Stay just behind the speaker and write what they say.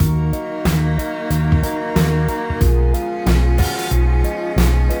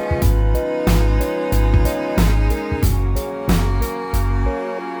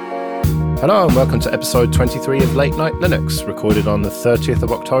Hello and welcome to episode 23 of Late Night Linux, recorded on the 30th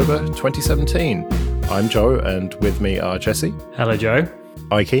of October 2017. I'm Joe, and with me are Jesse. Hello, Joe.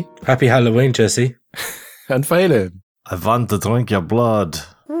 Ike. Happy Halloween, Jesse. And Phelan. I want to drink your blood.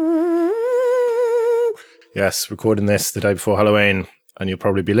 Yes, recording this the day before Halloween, and you'll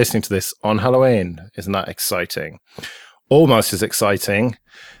probably be listening to this on Halloween. Isn't that exciting? Almost as exciting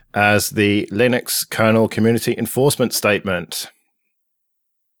as the Linux kernel community enforcement statement.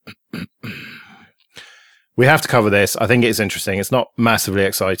 We have to cover this. I think it's interesting. It's not massively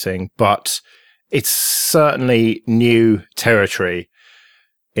exciting, but it's certainly new territory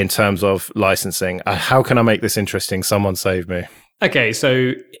in terms of licensing. How can I make this interesting? Someone save me. Okay,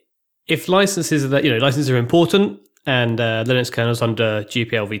 so if licenses are important, and Linux kernel's under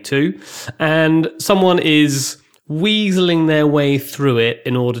GPL v2, and someone is weaseling their way through it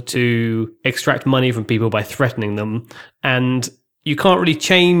in order to extract money from people by threatening them, and you can't really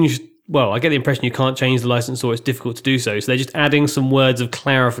change. Well, I get the impression you can't change the license, or it's difficult to do so. So they're just adding some words of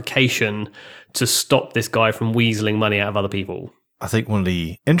clarification to stop this guy from weaseling money out of other people. I think one of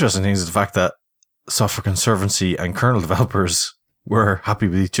the interesting things is the fact that Software Conservancy and kernel developers were happy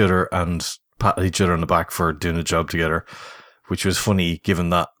with each other and patted each other on the back for doing the job together, which was funny given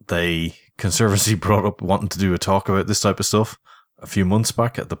that Conservancy brought up wanting to do a talk about this type of stuff a few months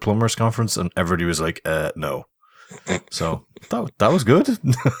back at the Plumbers Conference, and everybody was like, no. So that was good.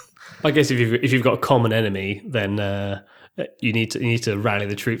 I guess if you've got a common enemy, then you need to rally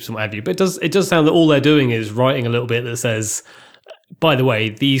the troops and what have you. But it does sound that all they're doing is writing a little bit that says, by the way,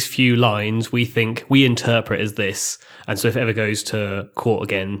 these few lines we interpret as this, and so if it ever goes to court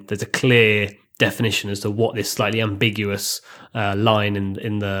again, there's a clear definition as to what this slightly ambiguous line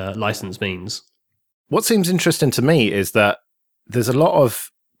in the license means. What seems interesting to me is that there's a lot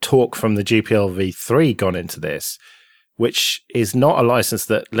of talk from the GPL v3 gone into this, which is not a license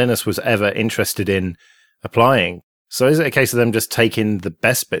that Linus was ever interested in applying. So is it a case of them just taking the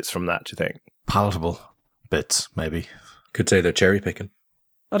best bits from that, do you think? Palatable bits, maybe. Could say they're cherry picking.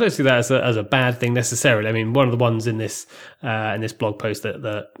 I don't see that as a bad thing necessarily. I mean, one of the ones in this blog post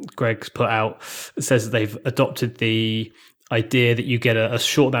that Greg's put out says that they've adopted the idea that you get a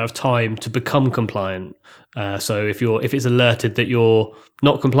short amount of time to become compliant. So if it's alerted that you're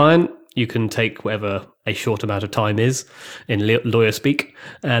not compliant, you can take whatever a short amount of time is in lawyer speak,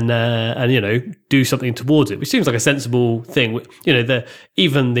 and do something towards it, which seems like a sensible thing.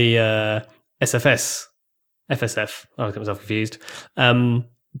 Even the FSF, I got myself confused.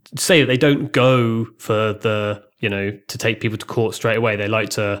 Say that they don't go for to take people to court straight away. They like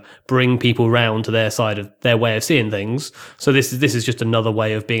to bring people round to their side of their way of seeing things. So this is just another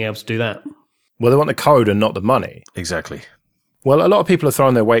way of being able to do that. Well, they want the code and not the money. Exactly. Well, a lot of people are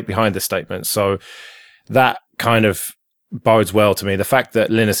throwing their weight behind this statement, so that kind of bodes well to me. The fact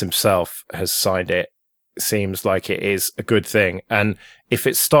that Linus himself has signed it seems like it is a good thing. And if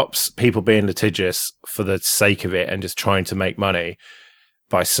it stops people being litigious for the sake of it and just trying to make money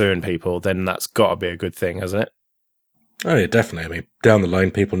by suing people, then that's got to be a good thing, hasn't it? Oh, yeah, definitely. I mean, down the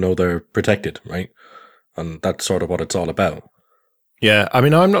line, people know they're protected, right? And that's sort of what it's all about. Yeah, I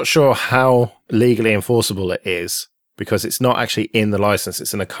mean, I'm not sure how legally enforceable it is, because it's not actually in the license.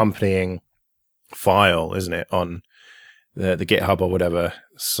 It's an accompanying file, isn't it, on the GitHub or whatever.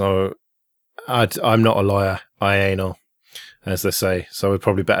 So I'm not a lawyer. I anal, as they say. So we'd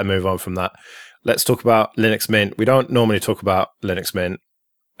probably better move on from that. Let's talk about Linux Mint. We don't normally talk about Linux Mint,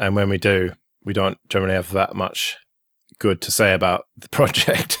 and when we do, we don't generally have that much good to say about the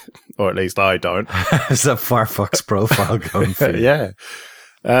project, or at least I don't. Is that Firefox profile going for you? Yeah.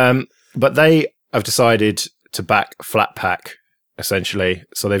 But they have decided to back Flatpak, essentially.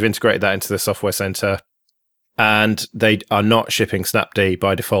 So they've integrated that into the Software Center, and they are not shipping Snapd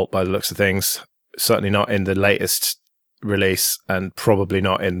by default by the looks of things. Certainly not in the latest release, and probably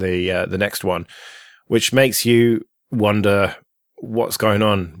not in the next one, which makes you wonder what's going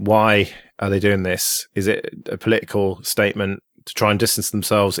on. Why are they doing this? Is it a political statement to try and distance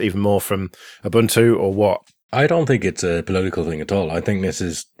themselves even more from Ubuntu, or what? I don't think it's a political thing at all. I think this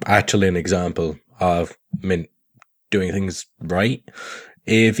is actually an example of Mint doing things right.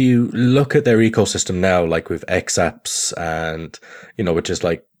 If you look at their ecosystem now, like with XApps and, which is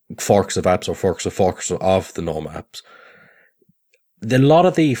like forks of apps or forks of the GNOME apps, a lot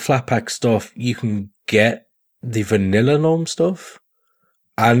of the Flatpak stuff, you can get the vanilla GNOME stuff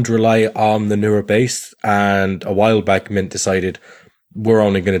and rely on the newer base. And a while back, Mint decided we're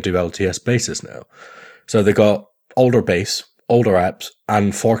only going to do LTS bases now. So they got older base, older apps,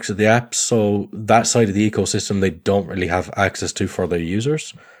 and forks of the apps. So that side of the ecosystem, they don't really have access to for their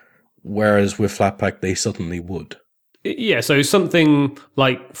users. Whereas with Flatpak, they suddenly would. Yeah, so something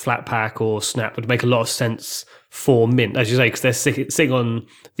like Flatpak or Snap would make a lot of sense for Mint, as you say, because they're sitting on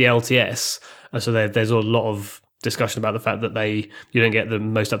the LTS, and so there's a lot of discussion about the fact that you don't get the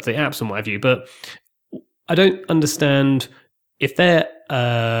most up-to-date apps and what have you. But I don't understand if they're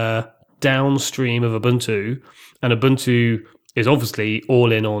downstream of Ubuntu, and Ubuntu is obviously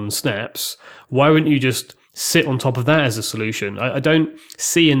all in on snaps, why wouldn't you just sit on top of that as a solution? I don't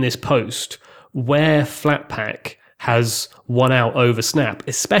see in this post where Flatpak has won out over Snap,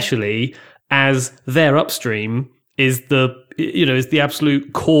 especially as their upstream is the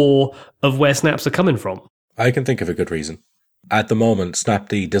absolute core of where snaps are coming from. I can think of a good reason. At the moment,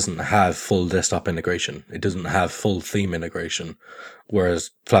 Snapd doesn't have full desktop integration. It doesn't have full theme integration, whereas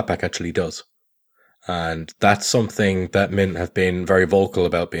Flatpak actually does. And that's something that Mint have been very vocal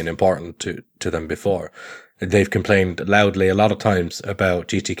about being important to them before. They've complained loudly a lot of times about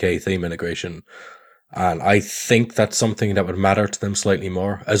GTK theme integration. And I think that's something that would matter to them slightly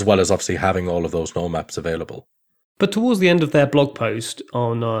more, as well as obviously having all of those GNOME apps available. But towards the end of their blog post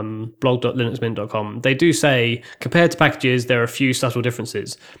on blog.linuxmint.com, they do say, compared to packages, there are a few subtle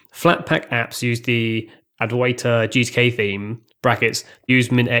differences. Flatpak apps use the Adwaita GTK theme, brackets,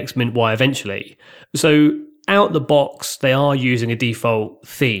 use Mint X, Mint Y eventually. So out the box, they are using a default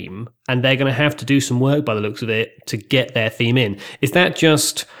theme, and they're going to have to do some work by the looks of it to get their theme in. Is that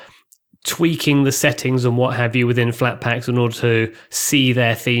just tweaking the settings and what have you within Flatpaks in order to see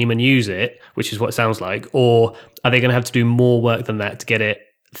their theme and use it, which is what it sounds like? Or are they going to have to do more work than that to get it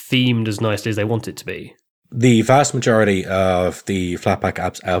themed as nicely as they want it to be? The vast majority of the Flatpak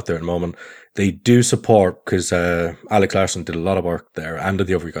apps out there at the moment, they do support, because Alex Larson did a lot of work there, and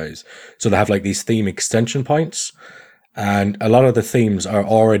the other guys. So they have like these theme extension points, and a lot of the themes are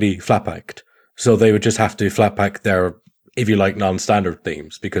already Flatpaked. So they would just have to Flatpak their, if you like, non-standard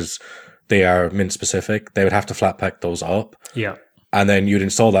themes, because they are Mint specific. They would have to Flatpak those up. Yeah. And then you'd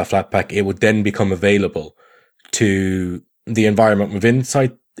install that Flatpak. It would then become available to the environment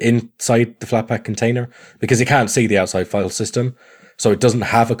inside the Flatpak container, because it can't see the outside file system. So it doesn't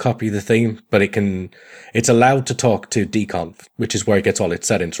have a copy of the theme, but it's allowed to talk to dconf, which is where it gets all its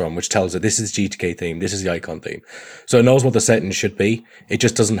settings from, which tells it this is GTK theme, this is the icon theme. So it knows what the settings should be. It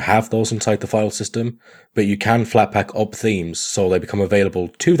just doesn't have those inside the file system, but you can Flatpak up themes so they become available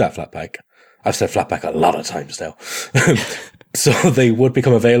to that Flatpak. I've said Flatpak a lot of times now. So they would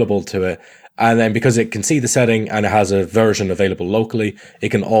become available to it. And then because it can see the setting and it has a version available locally, it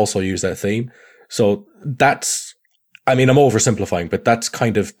can also use that theme. So that's, I mean, I'm oversimplifying, but that's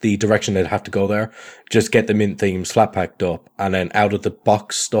kind of the direction they'd have to go there. Just get the Mint themes Flatpaked up, and then out of the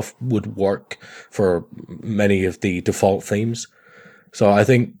box stuff would work for many of the default themes. So I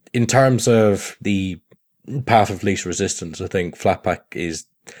think in terms of the path of least resistance, I think Flatpak is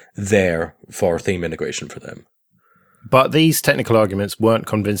there for theme integration for them. But these technical arguments weren't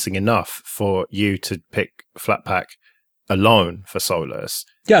convincing enough for you to pick Flatpak alone for Solus.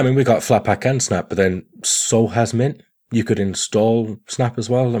 Yeah, I mean, we got Flatpak and Snap, but then so has Mint. You could install Snap as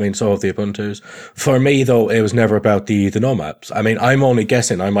well. I mean, so have the Ubuntus. For me, though, it was never about the GNOME apps. I mean, I'm only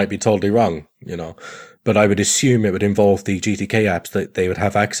guessing. I might be totally wrong, but I would assume it would involve the GTK apps that they would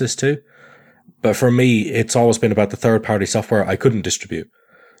have access to. But for me, it's always been about the third-party software I couldn't distribute.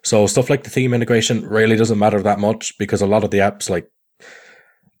 So stuff like the theme integration really doesn't matter that much, because a lot of the apps, like,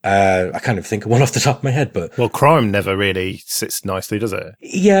 I can't even think of one off the top of my head, but... Well, Chrome never really sits nicely, does it?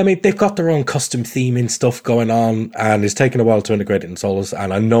 Yeah, I mean, they've got their own custom theming stuff going on, and it's taken a while to integrate it in Solus,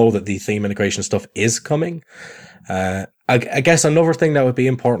 and I know that the theme integration stuff is coming. I guess another thing that would be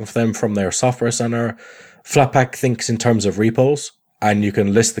important for them from their software center, Flatpak thinks in terms of repos, and you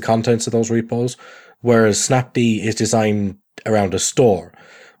can list the contents of those repos, whereas Snapd is designed around a store.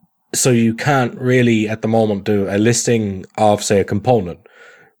 So you can't really, at the moment, do a listing of, say, a component,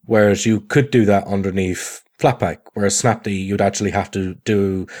 whereas you could do that underneath Flatpak, whereas Snapd, you'd actually have to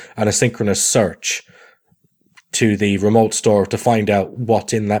do an asynchronous search to the remote store to find out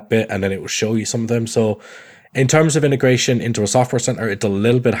what's in that bit, and then it will show you some of them. So in terms of integration into a software center, it's a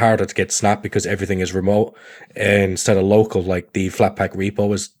little bit harder to get Snap because everything is remote instead of local, like the Flatpak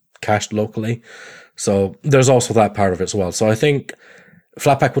repo is cached locally. So there's also that part of it as well. So I think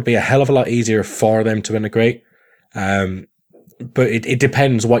Flatpak would be a hell of a lot easier for them to integrate. But it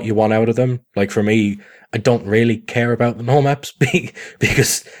depends what you want out of them. Like for me, I don't really care about the GNOME apps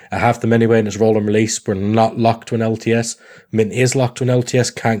because I have them anyway and it's roll and release. We're not locked to an LTS. Mint is locked to an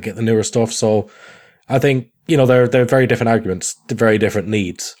LTS, can't get the newer stuff. So I think, they're very different arguments, very different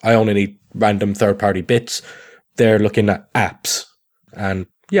needs. I only need random third-party bits. They're looking at apps. And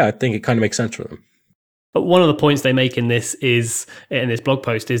yeah, I think it kind of makes sense for them. But one of the points they make in this blog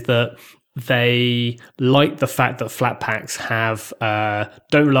post is that they like the fact that Flatpaks have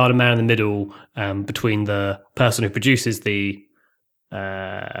don't rely on a man in the middle between the person who produces the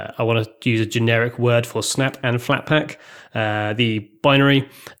I want to use a generic word for Snap and Flatpak, the binary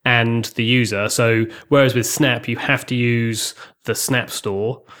and the user. So whereas with Snap you have to use the Snap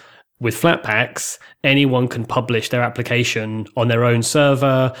store, with Flatpaks anyone can publish their application on their own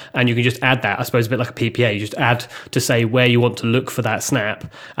server, and you can just add that, I suppose, a bit like a PPA. You just add to say where you want to look for that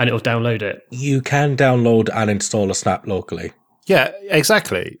snap, and it'll download it. You can download and install a snap locally. Yeah,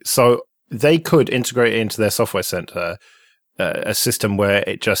 exactly. So they could integrate it into their software center, a system where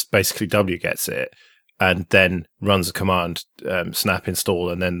it just basically wget it and then runs a command, snap install,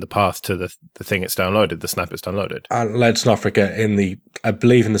 and then the path to the thing it's downloaded, the snap it's downloaded. And let's not forget, I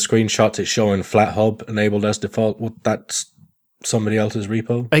believe in the screenshots it's showing FlatHub enabled as default. Well, that's somebody else's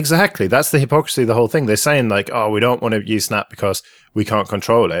repo. Exactly. That's the hypocrisy of the whole thing. They're saying like, oh, we don't want to use Snap because we can't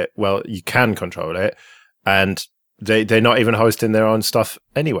control it. Well, you can control it. And they're not even hosting their own stuff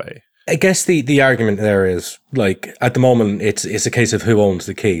anyway. I guess the argument there is, like, at the moment, it's a case of who owns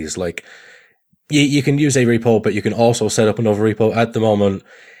the keys. Like, you can use a repo, but you can also set up another repo. At the moment,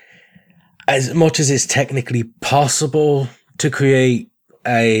 as much as it's technically possible to create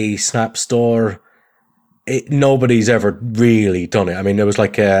a Snap store, nobody's ever really done it. I mean, there was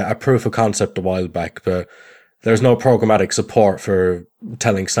like a proof of concept a while back, but there's no programmatic support for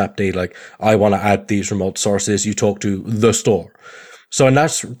telling Snapd, like, I want to add these remote sources, you talk to the store. So in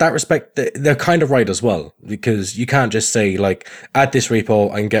that respect, they're kind of right as well, because you can't just say, like, add this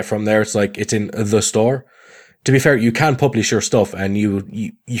repo and get from there. It's like, it's in the store. To be fair, you can publish your stuff and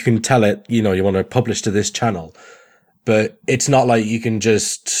you can tell it, you want to publish to this channel, but it's not like you can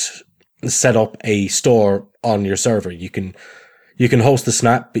just set up a store on your server. You can host the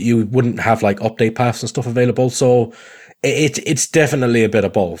Snap, but you wouldn't have like update paths and stuff available. So it's definitely a bit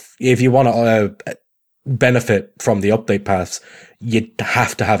of both. If you want to benefit from the update paths, you'd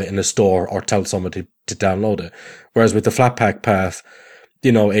have to have it in a store or tell someone to download it. Whereas with the Flatpak path,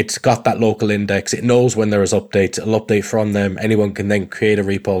 it's got that local index. It knows when there is updates. It'll update from them. Anyone can then create a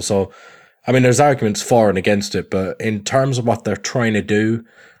repo. So, I mean, there's arguments for and against it, but in terms of what they're trying to do,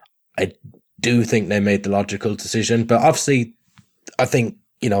 I do think they made the logical decision. But obviously, I think,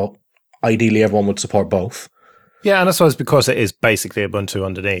 ideally everyone would support both. Yeah, and I suppose because it is basically Ubuntu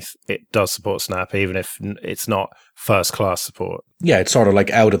underneath, it does support Snap, even if it's not first-class support. Yeah, it's sort of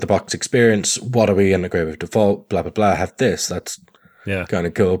like out-of-the-box experience. What are we integrate with default? Blah, blah, blah. Have this. That's kind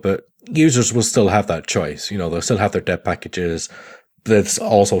of cool. But users will still have that choice. They'll still have their dep packages. They'll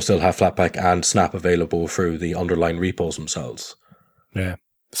also still have Flatpak and Snap available through the underlying repos themselves. Yeah.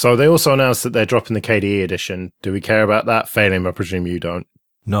 So they also announced that they're dropping the KDE edition. Do we care about that? Phelim, I presume you don't.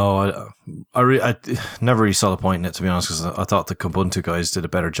 No, I never really saw the point in it, to be honest, because I thought the Kubuntu guys did a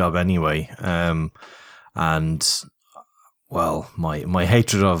better job anyway. And, well, my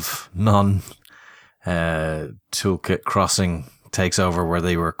hatred of non-toolkit crossing takes over, where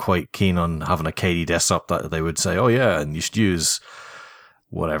they were quite keen on having a KDE desktop that they would say, oh yeah, and you should use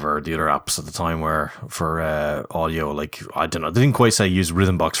whatever the other apps at the time were for audio. Like, I don't know, they didn't quite say use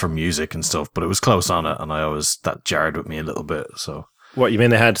Rhythmbox for music and stuff, but it was close on it, and that jarred with me a little bit, so... What, you mean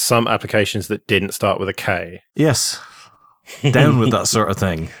they had some applications that didn't start with a K? Yes. Down with that sort of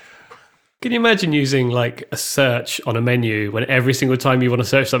thing. Can you imagine using like a search on a menu when every single time you want to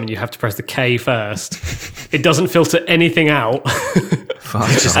search something, you have to press the K first? It doesn't filter anything out.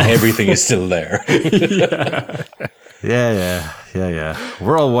 Just everything is still there. Yeah.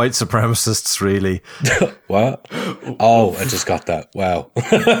 We're all white supremacists, really. What? Oh, I just got that. Wow.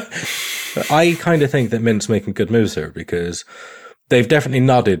 I kind of think that Mint's making good moves here, because they've definitely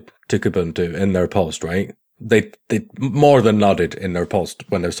nodded to Kubuntu in their post, right? They more than nodded in their post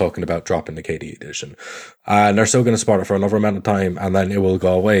when they're talking about dropping the KDE edition. And they're still going to support it for another amount of time, and then it will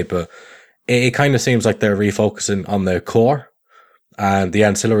go away. But it kind of seems like they're refocusing on their core, and the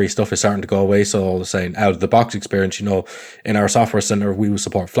ancillary stuff is starting to go away. So all they're saying, out of the box experience, in our software center, we will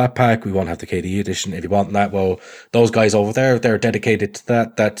support Flatpak. We won't have the KDE edition. If you want that, well, those guys over there, they're dedicated to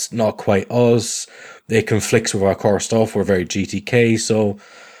that. That's not quite us. It conflicts with our core stuff. We're very GTK, so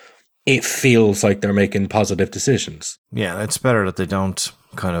it feels like they're making positive decisions. Yeah, it's better that they don't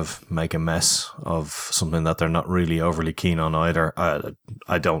kind of make a mess of something that they're not really overly keen on either. I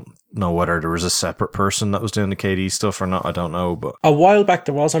don't know whether there was a separate person that was doing the KDE stuff or not. I don't know, but a while back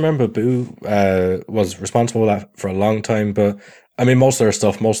there was. I remember Boo was responsible for that for a long time, but I mean, most of their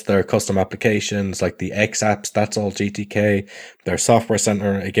stuff, most of their custom applications, like the X apps, that's all GTK. Their software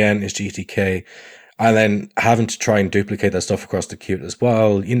center, again, is GTK. And then having to try and duplicate that stuff across the Qt as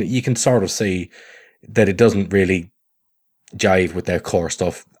well, you can sort of see that it doesn't really jive with their core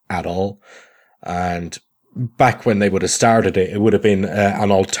stuff at all. And back when they would have started it, it would have been an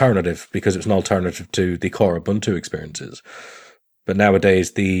alternative, because it was an alternative to the core Ubuntu experiences. But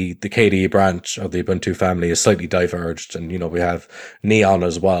nowadays, the KDE branch of the Ubuntu family is slightly diverged, and we have Neon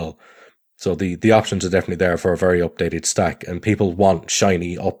as well. So the options are definitely there for a very updated stack, and people want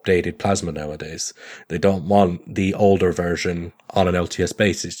shiny, updated Plasma nowadays. They don't want the older version on an LTS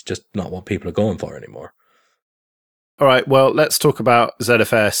base. It's just not what people are going for anymore. All right, well, let's talk about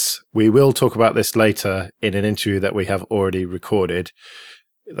ZFS. We will talk about this later in an interview that we have already recorded.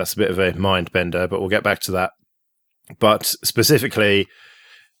 That's a bit of a mind bender, but we'll get back to that. But specifically,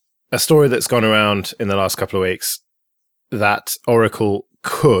 a story that's gone around in the last couple of weeks, that Oracle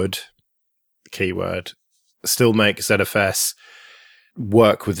could, keyword, still make ZFS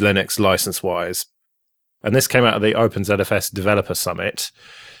work with Linux license-wise. And this came out of the OpenZFS Developer Summit.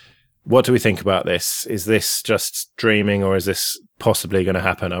 What do we think about this? Is this just dreaming, or is this possibly going to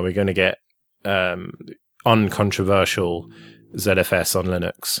happen? Are we going to get uncontroversial ZFS on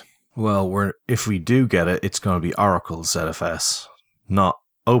Linux? Well, if we do get it, it's going to be Oracle ZFS, not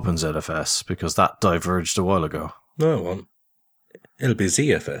OpenZFS, because that diverged a while ago. No, well, it'll be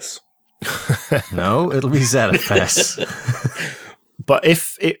ZFS. No, it'll be ZFS. But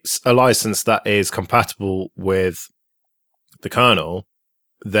if it's a license that is compatible with the kernel,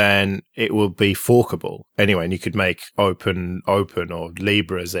 then it will be forkable anyway, and you could make Open or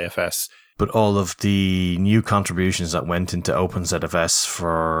Libre ZFS. But all of the new contributions that went into OpenZFS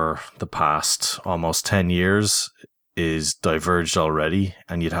for the past almost 10 years is diverged already,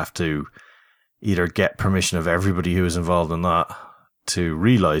 and you'd have to either get permission of everybody who is involved in that to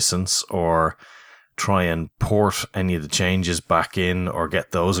relicense, or try and port any of the changes back in, or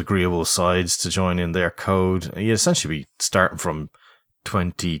get those agreeable sides to join in their code. You'd essentially be starting from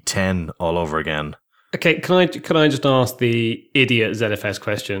 2010 all over again. Okay, can I just ask the idiot ZFS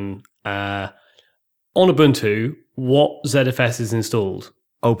question? On Ubuntu, what ZFS is installed?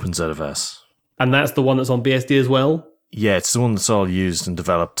 OpenZFS. And that's the one that's on BSD as well? Yeah, it's the one that's all used and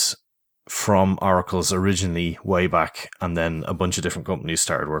developed from Oracle's originally way back, and then a bunch of different companies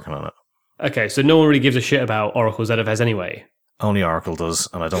started working on it. Okay, so no one really gives a shit about Oracle ZFS anyway? Only Oracle does,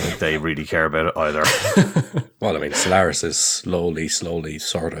 and I don't think they really care about it either. Well, I mean, Solaris is slowly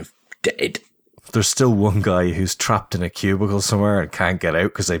sort of dead. There's still one guy who's trapped in a cubicle somewhere and can't get out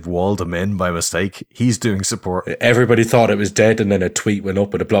because they've walled him in by mistake. He's doing support. Everybody thought it was dead, and then a tweet went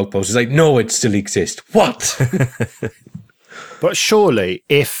up with a blog post. It's like, no, it still exists. What? But surely,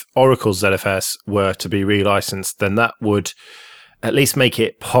 if Oracle ZFS were to be relicensed, then that would at least make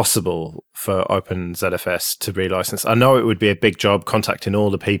it possible for OpenZFS to relicense. I know it would be a big job contacting all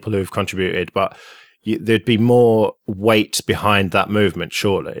the people who've contributed, but there'd be more weight behind that movement,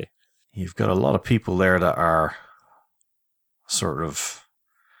 surely. You've got a lot of people there that are sort of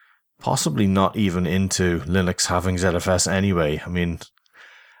possibly not even into Linux having ZFS anyway. I mean,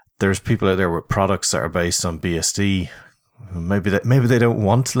 there's people out there with products that are based on BSD. Maybe they don't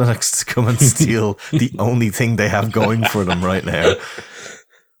want Linux to come and steal the only thing they have going for them right now.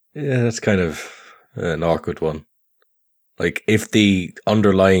 Yeah, that's kind of an awkward one. Like, if the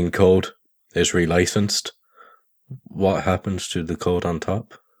underlying code is relicensed, what happens to the code on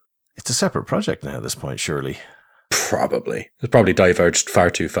top? It's a separate project now at this point, surely. Probably. It's probably diverged far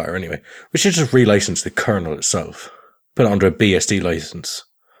too far anyway. We should just relicense the kernel itself. Put it under a BSD license.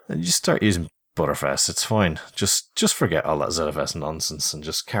 And you just start using Butterfest, it's fine. Just forget all that ZFS nonsense and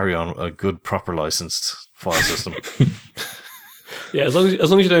just carry on a good, proper licensed file system. Yeah, as long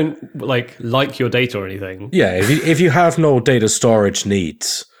as you don't like your data or anything. Yeah, if you have no data storage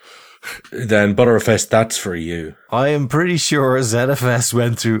needs, then Butterfest, that's for you. I am pretty sure ZFS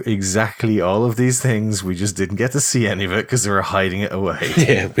went through exactly all of these things. We just didn't get to see any of it because they were hiding it away.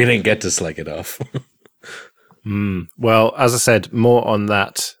 Yeah, we didn't get to slag it off. Well, as I said, more on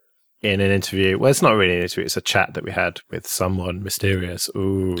that in an interview. Well, it's not really an interview. It's a chat that we had with someone mysterious.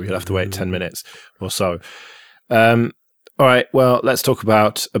 Ooh, you'll have to wait 10 minutes or so. All right, well, let's talk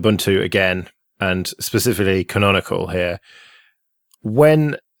about Ubuntu again, and specifically Canonical here.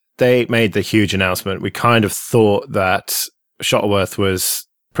 When they made the huge announcement, we kind of thought that Shuttleworth was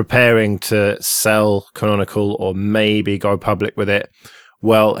preparing to sell Canonical or maybe go public with it.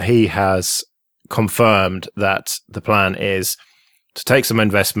 Well, he has confirmed that the plan is to take some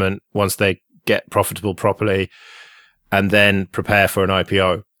investment once they get profitable properly and then prepare for an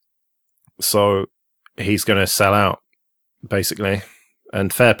IPO. So he's going to sell out, basically.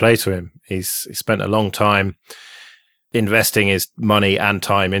 And fair play to him. He spent a long time investing his money and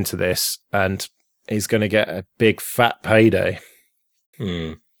time into this, and he's going to get a big fat payday.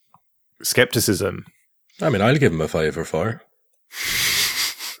 Skepticism. I mean, I'll give him a 5 or 4.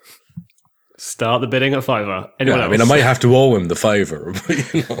 Start the bidding at £5. Anyone Yeah, I else? mean, I might have to owe him the £5,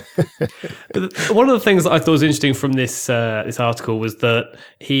 but, you know. But one of the things that I thought was interesting from this this article was that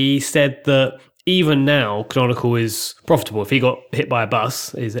he said that even now, Canonical is profitable. If he got hit by a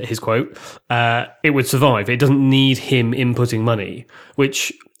bus, is his quote, it would survive. It doesn't need him inputting money,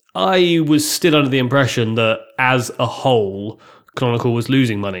 which I was still under the impression that as a whole, Canonical was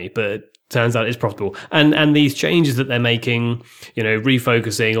losing money, but it turns out it's profitable. And these changes that they're making, you know,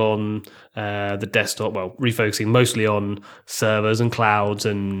 refocusing on the desktop, well, refocusing mostly on servers and clouds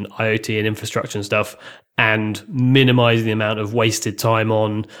and IoT and infrastructure and stuff, and minimizing the amount of wasted time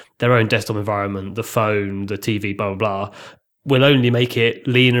on their own desktop environment, the phone, the TV, blah, blah, blah, will only make it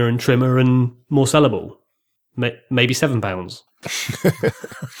leaner and trimmer and more sellable. Maybe £7.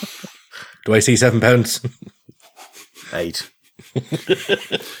 Do I see £7? 8.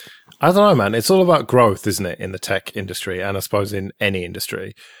 I don't know, man. It's all about growth, isn't it, in the tech industry, and I suppose in any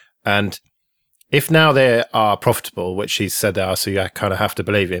industry. And if now they are profitable, which he said they are, so you kind of have to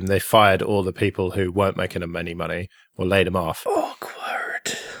believe him, they fired all the people who weren't making them any money or laid them off.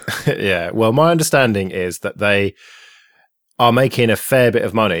 Awkward. Yeah. Well, my understanding is that they are making a fair bit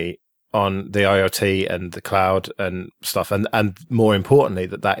of money on the IoT and the cloud and stuff. And more importantly,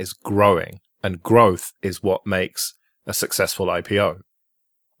 that is growing. And growth is what makes a successful IPO.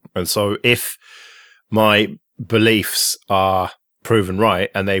 And so if my beliefs are proven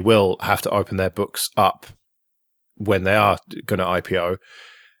right, and they will have to open their books up when they are going to IPO,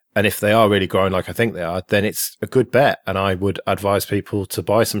 and if they are really growing like I think they are, then it's a good bet. And I would advise people to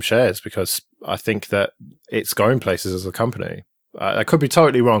buy some shares because I think that it's going places as a company. I could be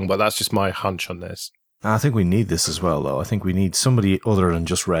totally wrong, but that's just my hunch on this. I think we need this as well, though. I think we need somebody other than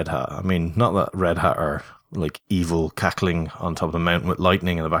just Red Hat. I mean, not that Red Hat are like evil cackling on top of the mountain with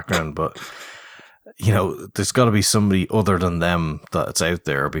lightning in the background, but you know, there's got to be somebody other than them that's out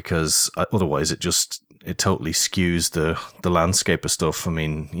there, because otherwise it totally skews the landscape of stuff. I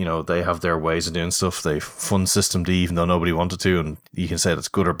mean, you know, they have their ways of doing stuff. They fund Systemd, even though nobody wanted to, and you can say that's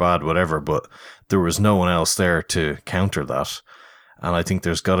good or bad, whatever, but there was no one else there to counter that. And I think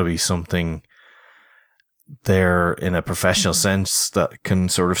there's got to be something there in a professional sense that can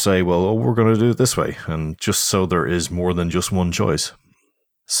sort of say, well, we're going to do it this way. And just so there is more than just one choice.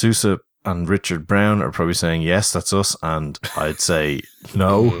 SUSE and Richard Brown are probably saying, yes, that's us. And I'd say,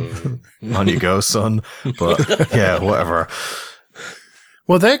 no, on you go, son. But yeah, whatever.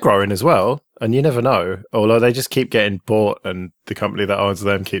 Well, they're growing as well, and you never know. Although they just keep getting bought, and the company that owns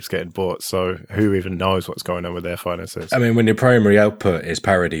them keeps getting bought. So who even knows what's going on with their finances? I mean, when your primary output is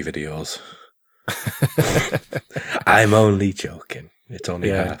parody videos. I'm only joking. It's only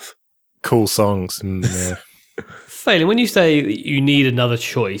half. Cool songs. Yeah. Phelan, when you say that you need another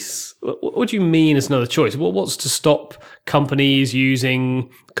choice, what do you mean it's another choice? What's to stop companies using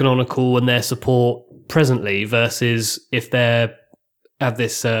Canonical and their support presently versus if they have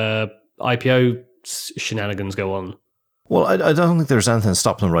this IPO shenanigans go on? Well, I don't think there's anything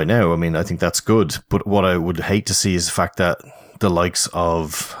stopping them right now. I mean, I think that's good. But what I would hate to see is the fact that the likes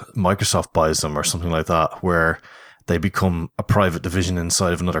of Microsoft buys them or something like that, where they become a private division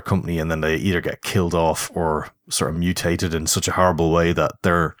inside of another company, and then they either get killed off or sort of mutated in such a horrible way that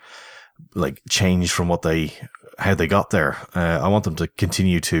they're like changed from how they got there. I want them to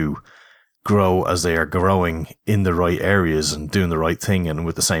continue to grow as they are growing in the right areas and doing the right thing and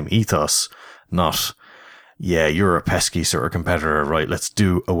with the same ethos, not, yeah, you're a pesky sort of competitor, right? Let's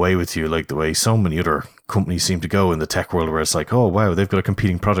do away with you, like the way so many other companies seem to go in the tech world, where it's like, oh, wow, they've got a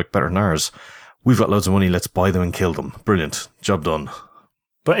competing product better than ours. We've got loads of money, let's buy them and kill them. Brilliant. Job done.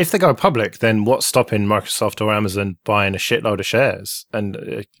 But if they go public, then what's stopping Microsoft or Amazon buying a shitload of shares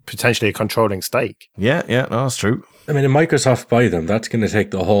and potentially a controlling stake? Yeah, no, that's true. I mean, if Microsoft buy them, that's going to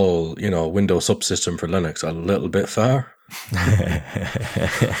take the whole, Windows subsystem for Linux a little bit far.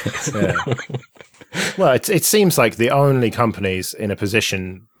 Well, it seems like the only companies in a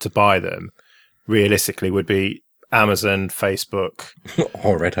position to buy them, realistically, would be Amazon, Facebook,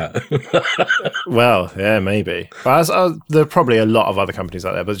 or Red Hat. Well, yeah, maybe. But there are probably a lot of other companies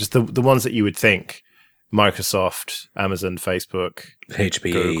out there, but just the ones that you would think: Microsoft, Amazon, Facebook,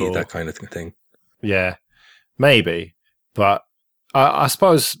 HPE, Google. that kind of thing. Yeah, maybe. But I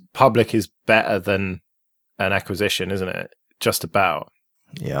suppose public is better than an acquisition, isn't it? Just about.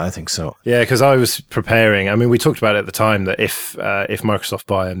 Yeah, I think so. Yeah, because I was preparing. I mean, we talked about it at the time that if Microsoft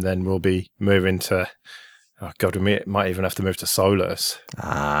buy them, then we'll be moving to. Oh God, we might even have to move to Solus.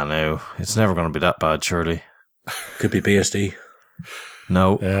 No, it's never going to be that bad, surely. Could be BSD.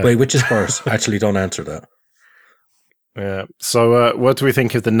 No. Yeah. Wait, which is worse? Actually, don't answer that. Yeah. So, what do we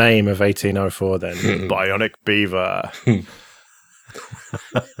think of the name of 1804 then? Bionic Beaver.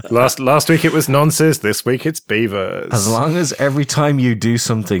 Last week it was nonsense. This week it's beavers. As long as every time you do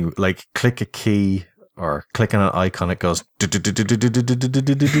something, like click a key or click on an icon, it goes.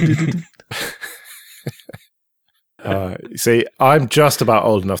 See, I'm just about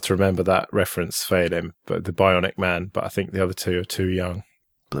old enough to remember that reference, Phelim, but the Bionic Man. But I think the other two are too young.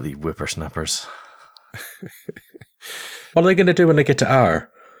 Bloody whippersnappers. What are they going to do when they get to R?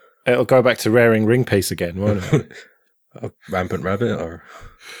 It'll go back to raring ring piece again, won't it? A rampant rabbit, or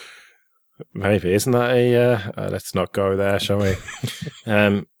Maybe. Isn't that a... let's not go there, shall we?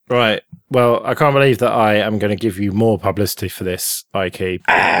 Right. Well, I can't believe that I am going to give you more publicity for this, Ike.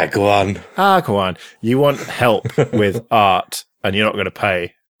 go on. Go on. You want help with art, and you're not going to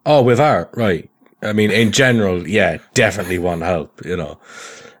pay. Oh, with art, right? I mean, in general, yeah, definitely want help. You know,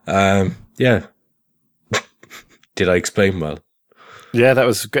 yeah. Did I explain well? Yeah, that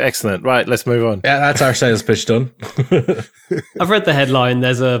was excellent. Right, let's move on. Yeah, that's our sales pitch done. I've read the headline.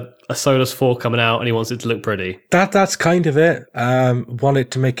 There's a Solus 4 coming out and he wants it to look pretty. That's kind of it. Want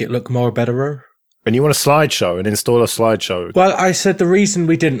it to make it look more betterer. And you want a slideshow, an installer slideshow. Well, I said the reason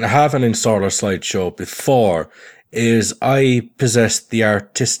we didn't have an installer slideshow before is I possess the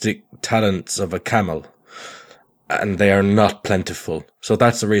artistic talents of a camel. And they are not plentiful. So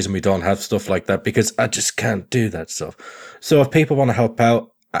that's the reason we don't have stuff like that, because I just can't do that stuff. So if people want to help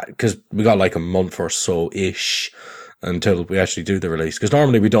out, because we got like a month or so-ish until we actually do the release. Because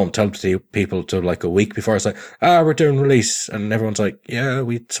normally we don't tell people till like a week before. It's like, we're doing release. And everyone's like, yeah,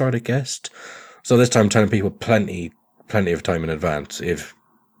 we sort of guessed. So this time I'm telling people plenty of time in advance if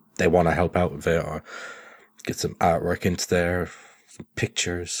they want to help out with it or get some artwork into there, some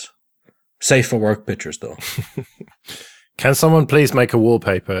pictures. Safe for work pictures, though. Can someone please make a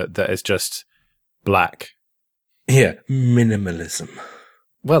wallpaper that is just black? Yeah, minimalism.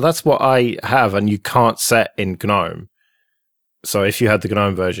 Well, that's what I have, and you can't set in GNOME. So if you had the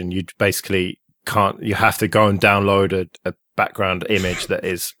GNOME version, you'd basically can't. You have to go and download a background image that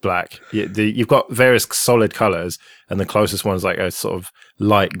is black. You've got various solid colors, and the closest one's like a sort of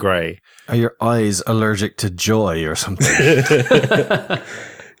light gray. Are your eyes allergic to joy or something?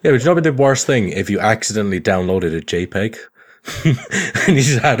 Yeah, but you know what the worst thing? If you accidentally downloaded a JPEG and you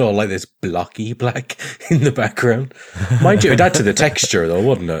just had all like this blocky black in the background. Mind you, that's to the texture though,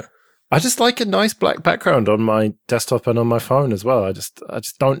 wouldn't it? I just like a nice black background on my desktop and on my phone as well. I just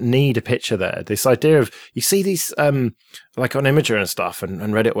don't need a picture there. This idea of, you see these like on Imager and stuff and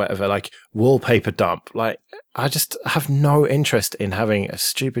Reddit, whatever, like wallpaper dump. Like, I just have no interest in having a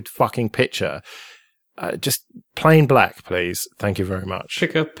stupid fucking picture. Just plain black, please. Thank you very much.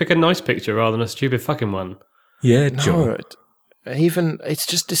 Pick a nice picture rather than a stupid fucking one. Yeah, Joe. No, even it's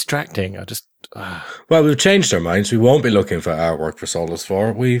just distracting. Well, we've changed our minds. We won't be looking for artwork for Solus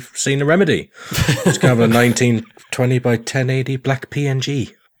 4. We've seen a remedy. It's kind of a 1920 by 1080 black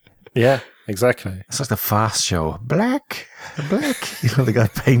PNG. Yeah, exactly. It's like the Fast Show. Black. You know, the guy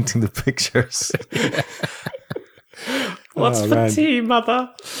painting the pictures. What's for tea, mother?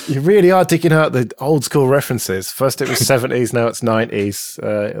 You really are digging out the old school references. First it was 70s, now it's 90s.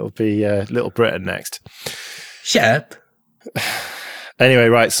 It'll be Little Britain next. Shut up. Anyway,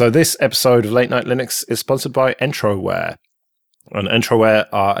 right, so this episode of Late Night Linux is sponsored by Entroware. And Entroware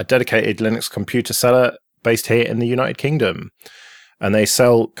are a dedicated Linux computer seller based here in the United Kingdom. And they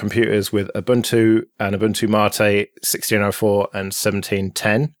sell computers with Ubuntu and Ubuntu Mate 1604 and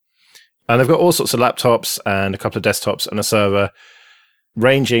 1710. And they've got all sorts of laptops and a couple of desktops and a server,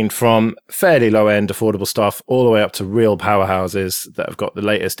 ranging from fairly low-end affordable stuff all the way up to real powerhouses that have got the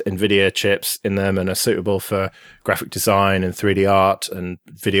latest NVIDIA chips in them and are suitable for graphic design and 3D art and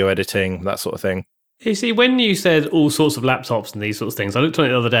video editing, that sort of thing. You see, when you said all sorts of laptops and these sorts of things, I looked on it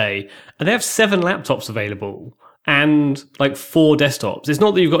the other day, and they have 7 laptops available and like 4 desktops. It's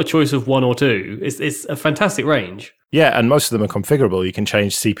not that you've got a choice of 1 or 2. It's a fantastic range. Yeah, and most of them are configurable. You can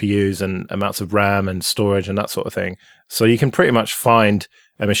change CPUs and amounts of RAM and storage and that sort of thing. So you can pretty much find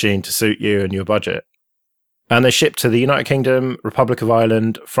a machine to suit you and your budget. And they ship to the United Kingdom, Republic of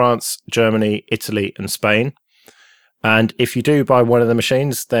Ireland, France, Germany, Italy, and Spain. And if you do buy one of the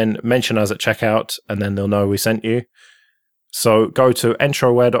machines, then mention us at checkout, and then they'll know we sent you. So go to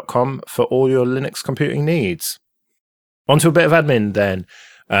entroware.com for all your Linux computing needs. On to a bit of admin then.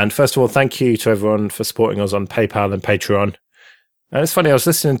 And first of all, thank you to everyone for supporting us on PayPal and Patreon. And it's funny, I was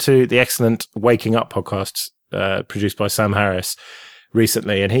listening to the excellent Waking Up podcast produced by Sam Harris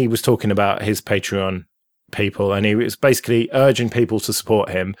recently, and he was talking about his Patreon people, and he was basically urging people to support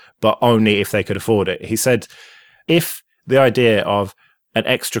him, but only if they could afford it. He said, if the idea of an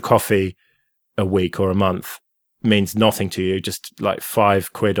extra coffee a week or a month means nothing to you, just like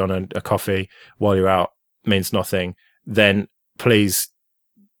 £5 on a coffee while you're out means nothing, then please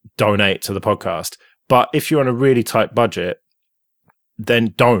donate to the podcast. But if you're on a really tight budget,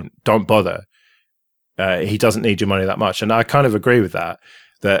 then don't bother. He doesn't need your money that much. And I kind of agree with that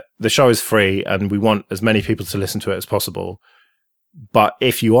the show is free and we want as many people to listen to it as possible. But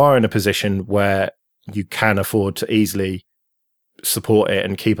if you are in a position where you can afford to easily support it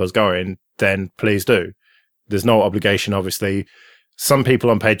and keep us going, then please do. There's no obligation, obviously. Some people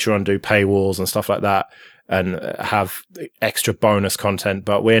on Patreon do paywalls and stuff like that and have extra bonus content,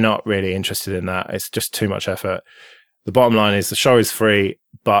 but we're not really interested in that. It's just too much effort. The bottom line is the show is free,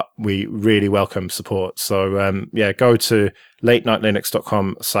 but we really welcome support. So go to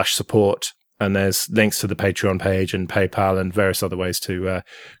latenightlinux.com/support, and there's links to the Patreon page and PayPal and various other ways to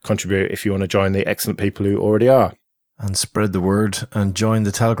contribute if you want to join the excellent people who already are. And spread the word and join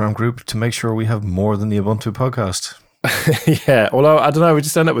the Telegram group to make sure we have more than the Ubuntu podcast. Yeah, although I don't know, we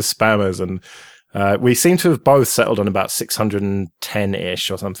just end up with spammers, and we seem to have both settled on about 610-ish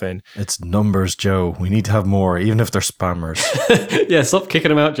or something. It's numbers, Joe. We need to have more, even if they're spammers. Yeah, stop kicking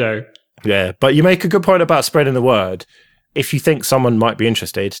them out, Joe. Yeah, but you make a good point about spreading the word. If you think someone might be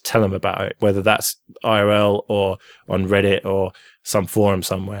interested, tell them about it, whether that's IRL or on Reddit or some forum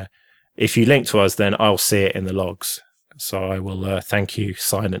somewhere. If you link to us, then I'll see it in the logs. So I will thank you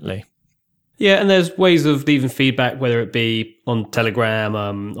silently. Yeah, and there's ways of leaving feedback, whether it be on Telegram,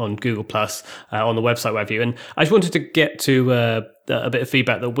 on Google+, on the website, whatever you. And I just wanted to get to a bit of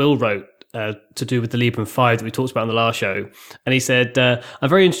feedback that Will wrote to do with the Librem 5 that we talked about on the last show. And he said, I'm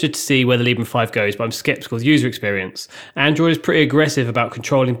very interested to see where the Librem 5 goes, but I'm skeptical of the user experience. Android is pretty aggressive about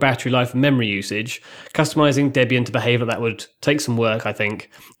controlling battery life and memory usage. Customizing Debian to behave like that would take some work, I think,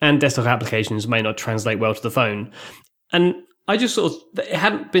 and desktop applications may not translate well to the phone. And I just sort of, it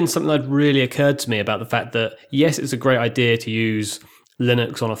hadn't been something that really occurred to me about the fact that, yes, it's a great idea to use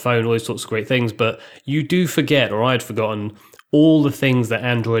Linux on a phone, all those sorts of great things, but you do forget, or I'd forgotten, all the things that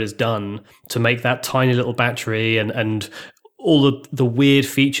Android has done to make that tiny little battery and all the weird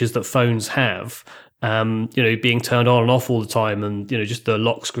features that phones have, being turned on and off all the time, and, just the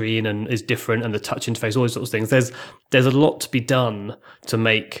lock screen and is different and the touch interface, all those sorts of things. There's a lot to be done to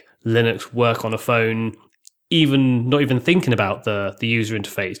make Linux work on a phone, even not even thinking about the user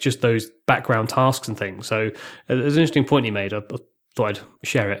interface, just those background tasks and things. So there's an interesting point you made. I thought I'd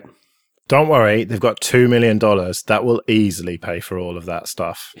share it. Don't worry, they've got $2 million. That will easily pay for all of that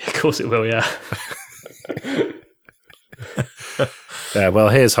stuff. Of course it will, yeah. Yeah, well,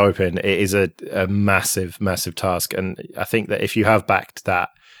 here's hoping. It is a massive, massive task. And I think that if you have backed that,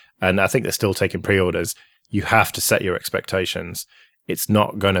 and I think they're still taking pre-orders, you have to set your expectations. It's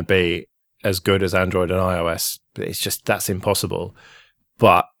not going to be as good as Android and iOS. It's just, that's impossible.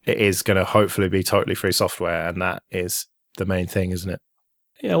 But it is going to hopefully be totally free software, and that is the main thing, isn't it?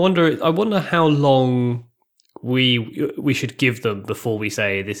 Yeah, I wonder how long we should give them before we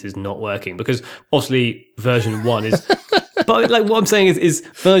say this is not working, because obviously version 1 is but like what I'm saying is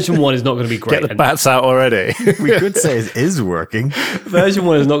version 1 is not going to be great. Get the bats out already. We could say it is working. Version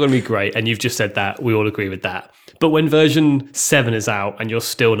 1 is not going to be great, and you've just said that. We all agree with that. But when version 7 is out and you're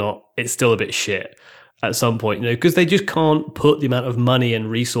still not, it's still a bit shit at some point, because they just can't put the amount of money and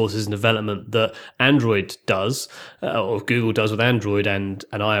resources and development that Android does, or Google does with Android and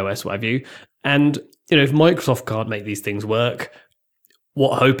iOS, what have you. And, if Microsoft can't make these things work,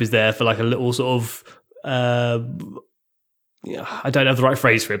 what hope is there for like a little sort of, I don't have the right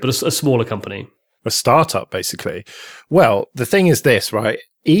phrase for it, but a smaller company? A startup, basically. Well, the thing is this, right?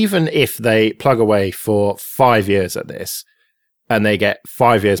 Even if they plug away for 5 years at this and they get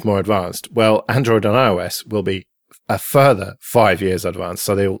 5 years more advanced, well, Android and iOS will be a further 5 years advanced.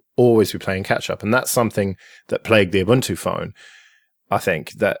 So they'll always be playing catch up. And that's something that plagued the Ubuntu phone. I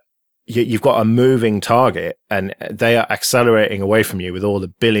think that you've got a moving target and they are accelerating away from you with all the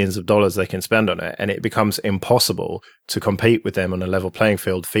billions of dollars they can spend on it. And it becomes impossible to compete with them on a level playing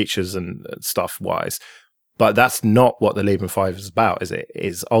field, features and stuff wise. But that's not what the Librem 5 is about, is it?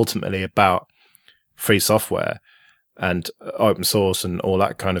 It's ultimately about free software and open source and all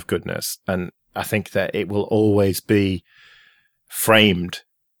that kind of goodness. And I think that it will always be framed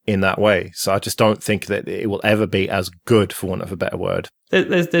in that way. So I just don't think that it will ever be as good, for want of a better word.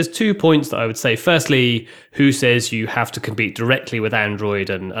 There's 2 points that I would say. Firstly, who says you have to compete directly with Android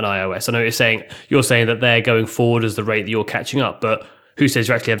and iOS? I know you're saying that they're going forward as the rate that you're catching up, but who says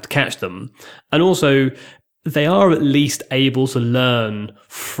you actually have to catch them? And also, they are at least able to learn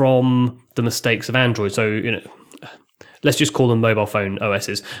from the mistakes of Android. So, let's just call them mobile phone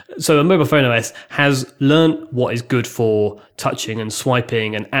OSs. So a mobile phone OS has learned what is good for touching and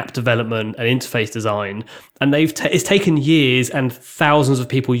swiping and app development and interface design. And it's taken years and thousands of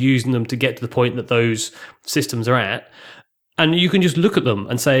people using them to get to the point that those systems are at. And you can just look at them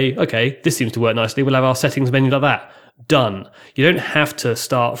and say, okay, this seems to work nicely. We'll have our settings menu like that. Done. You don't have to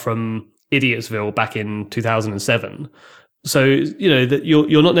start from Idiotsville back in 2007. So, that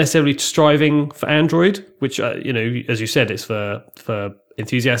you're not necessarily striving for Android, which, as you said, it's for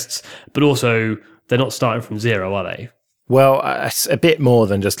enthusiasts, but also they're not starting from zero, are they? Well, it's a bit more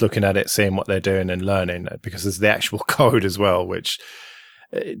than just looking at it, seeing what they're doing and learning, because there's the actual code as well, which,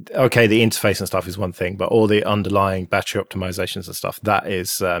 okay, the interface and stuff is one thing, but all the underlying battery optimizations and stuff, that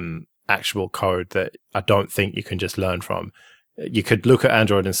is actual code that I don't think you can just learn from. You could look at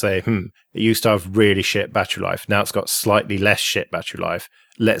Android and say, it used to have really shit battery life. Now it's got slightly less shit battery life.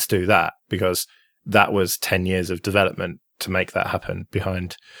 Let's do that, because that was 10 years of development to make that happen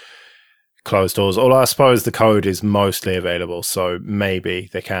behind closed doors. Although I suppose the code is mostly available, so maybe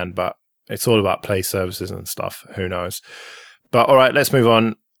they can, but it's all about play services and stuff. Who knows? But all right, let's move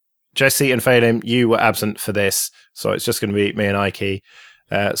on. Jesse and Phelim, you were absent for this, so it's just going to be me and Ike.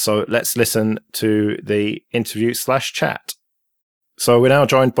 So let's listen to the interview/chat. So we're now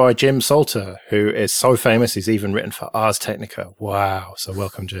joined by Jim Salter, who is so famous he's even written for Ars Technica. Wow. So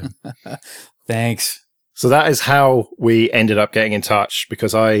welcome, Jim. Thanks. So that is how we ended up getting in touch,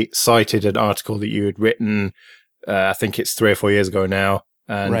 because I cited an article that you had written, I think it's 3 or 4 years ago now,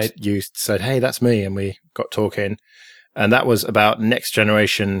 and right. You said, hey, that's me, and we got talking. And that was about next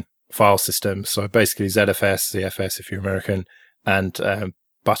generation file systems. So basically ZFS, ZFS if you're American, and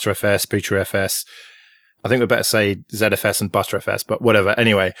ButterFS, ButterFS. I think we better say ZFS and ButterFS, but whatever.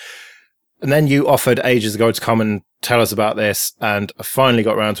 Anyway. And then you offered ages ago to come and tell us about this, and I finally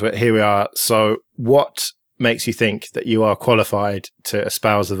got around to it. Here we are. So what makes you think that you are qualified to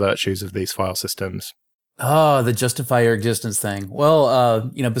espouse the virtues of these file systems? Oh, the justify your existence thing.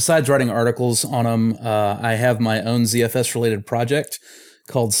 Well, besides writing articles on them, I have my own ZFS-related project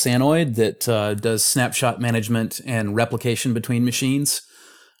called Sanoid that does snapshot management and replication between machines.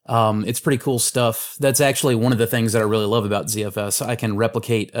 It's pretty cool stuff. That's actually one of the things that I really love about ZFS. I can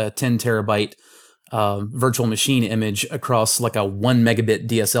replicate a 10 terabyte virtual machine image across like a 1 megabit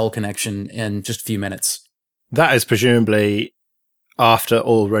DSL connection in just a few minutes. That is presumably after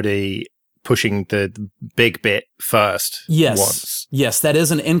already pushing the big bit first. Yes. Once. Yes, that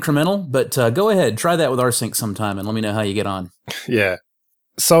is an incremental, but go ahead, try that with rsync sometime and let me know how you get on. Yeah.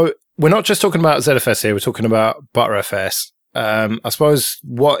 So we're not just talking about ZFS here, we're talking about ButterFS. I suppose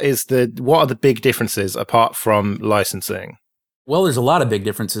what are the big differences apart from licensing? Well, there's a lot of big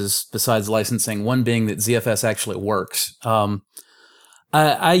differences besides licensing, one being that ZFS actually works.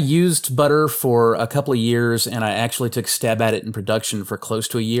 I used Butter for a couple of years, and I actually took a stab at it in production for close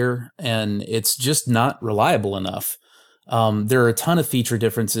to a year, and it's just not reliable enough. There are a ton of feature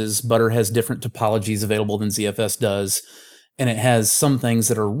differences. Butter has different topologies available than ZFS does, and it has some things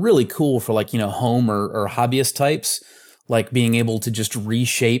that are really cool for home or hobbyist types, like being able to just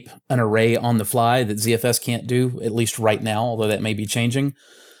reshape an array on the fly that ZFS can't do, at least right now, although that may be changing.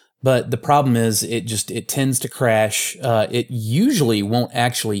 But the problem is it tends to crash. It usually won't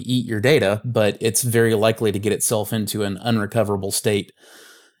actually eat your data, but it's very likely to get itself into an unrecoverable state.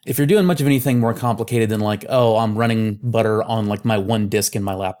 If you're doing much of anything more complicated than I'm running Butter on my one disk in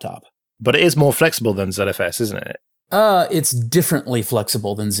my laptop. But it is more flexible than ZFS, isn't it? It's differently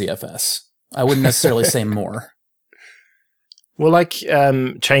flexible than ZFS. I wouldn't necessarily say more. Well,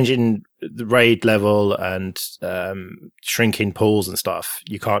 changing the RAID level and shrinking pools and stuff,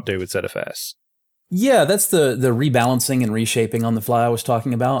 you can't do with ZFS. Yeah, that's the rebalancing and reshaping on the fly I was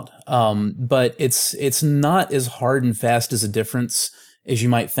talking about. But it's not as hard and fast as a difference as you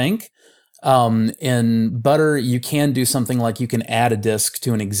might think. In Butter, you can do something like you can add a disk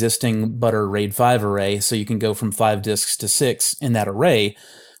to an existing Butter RAID 5 array, so you can go from 5 disks to 6 in that array.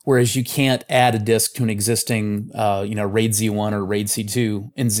 Whereas you can't add a disk to an existing, RAID Z1 or RAID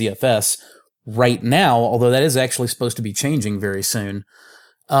C2 in ZFS right now, although that is actually supposed to be changing very soon.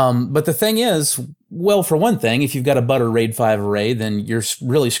 But the thing is, well, for one thing, if you've got a Butter RAID 5 array, then you're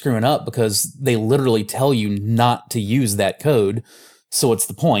really screwing up because they literally tell you not to use that code. So what's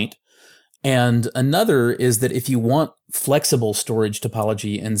the point? And another is that if you want flexible storage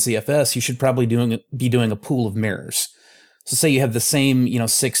topology in ZFS, you should probably be doing a pool of mirrors. So say you have the same,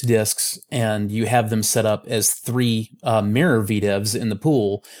 6 disks and you have them set up as 3 mirror VDEVs in the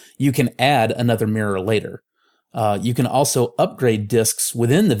pool, you can add another mirror later. You can also upgrade disks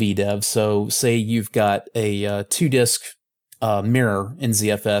within the VDEV. So say you've got a 2-disk mirror in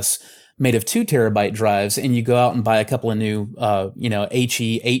ZFS made of 2 terabyte drives and you go out and buy a couple of new,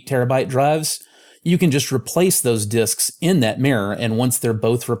 HE 8 terabyte drives, you can just replace those disks in that mirror. And once they're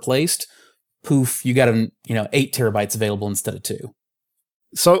both replaced, poof, you got 8 terabytes available instead of 2.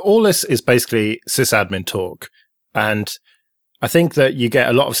 So all this is basically sysadmin talk. And I think that you get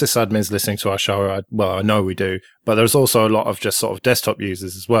a lot of sysadmins listening to our show. I know we do, but there's also a lot of just sort of desktop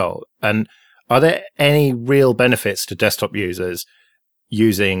users as well. And are there any real benefits to desktop users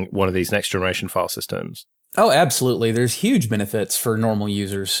using one of these next generation file systems? Oh, absolutely. There's huge benefits for normal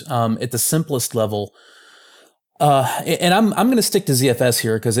users. At the simplest level, and I'm going to stick to ZFS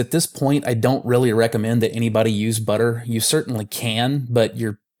here because at this point, I don't really recommend that anybody use Butter. You certainly can, but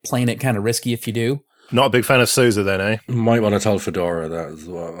you're playing it kind of risky if you do. Not a big fan of SUSE then, eh? Might want to tell Fedora that as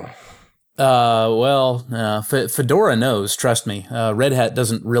well. Fedora knows, trust me. Red Hat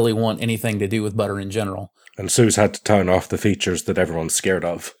doesn't really want anything to do with Butter in general. And SUSE had to turn off the features that everyone's scared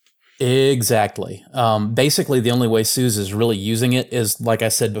of. Exactly. Basically, the only way SUSE is really using it is, like I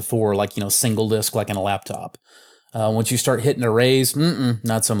said before, like, single disk, like in a laptop. Once you start hitting arrays,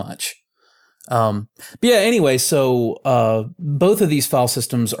 not so much. But yeah, anyway, so both of these file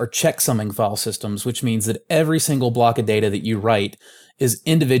systems are checksumming file systems, which means that every single block of data that you write is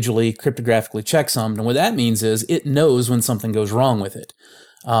individually cryptographically checksummed. And what that means is it knows when something goes wrong with it.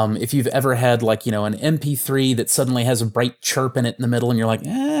 If you've ever had an MP3 that suddenly has a bright chirp in it in the middle and you're like,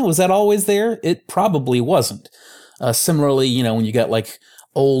 was that always there? It probably wasn't. Similarly, when you got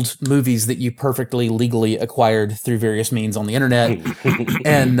old movies that you perfectly legally acquired through various means on the internet.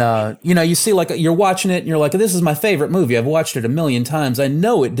 And, you see you're watching it and you're like, this is my favorite movie. I've watched it a million times. I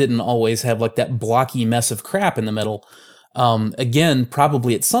know it didn't always have that blocky mess of crap in the middle. Again,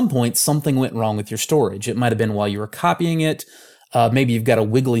 probably at some point, something went wrong with your storage. It might've been while you were copying it. Maybe you've got a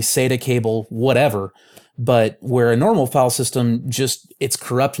wiggly SATA cable, whatever. But where a normal file system it's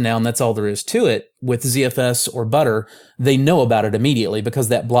corrupt now and that's all there is to it, with ZFS or Butter, they know about it immediately because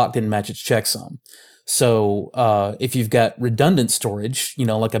that block didn't match its checksum. So if you've got redundant storage,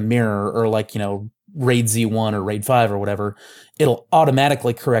 like a mirror or RAID Z1 or RAID 5 or whatever, it'll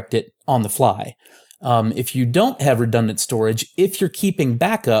automatically correct it on the fly. If you don't have redundant storage, if you're keeping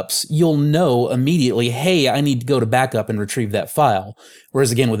backups, you'll know immediately, hey, I need to go to backup and retrieve that file.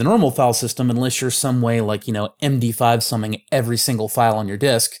 Whereas again, with a normal file system, unless you're some way MD5 summing every single file on your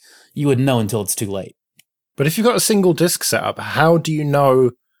disk, you wouldn't know until it's too late. But if you've got a single disk setup, how do you know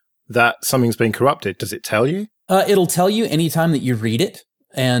that something's been corrupted? Does it tell you? It'll tell you anytime that you read it.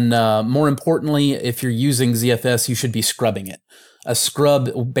 And more importantly, if you're using ZFS, you should be scrubbing it. A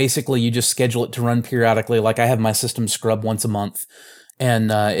scrub, basically, you just schedule it to run periodically. Like I have my system scrub once a month, and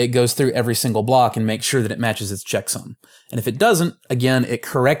it goes through every single block and makes sure that it matches its checksum. And if it doesn't, again, it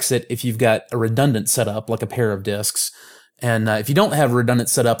corrects it if you've got a redundant setup, like a pair of disks. And if you don't have a redundant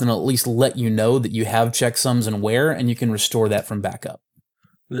setup, then it'll at least let you know that you have checksums and where, and you can restore that from backup.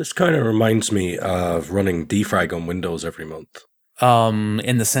 This kind of reminds me of running defrag on Windows every month.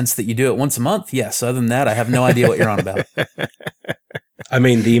 In the sense that you do it once a month, yes. Other than that, I have no idea what you're on about. I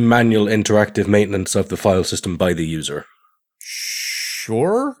mean, the manual interactive maintenance of the file system by the user.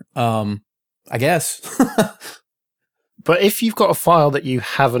 Sure. I guess. But if you've got a file that you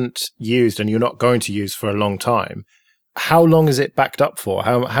haven't used and you're not going to use for a long time, how long is it backed up for?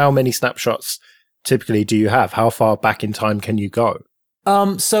 How many snapshots typically do you have? How far back in time can you go?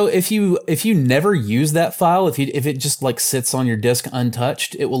 So if you never use that file, if it just sits on your disk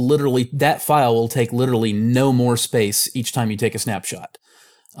untouched, that file will take literally no more space each time you take a snapshot.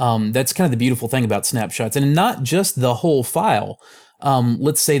 That's kind of the beautiful thing about snapshots, and not just the whole file.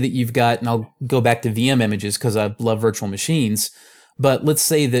 Let's say that you've got, and I'll go back to VM images because I love virtual machines, but let's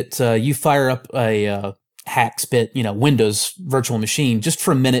say that you fire up a Hackspit, Windows virtual machine just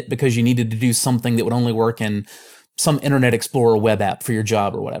for a minute because you needed to do something that would only work in some Internet Explorer web app for your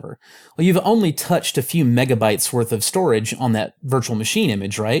job or whatever. Well, you've only touched a few megabytes worth of storage on that virtual machine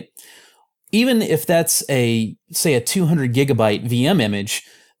image, right? Even if that's say a 200 gigabyte VM image,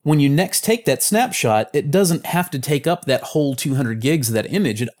 when you next take that snapshot, it doesn't have to take up that whole 200 gigs of that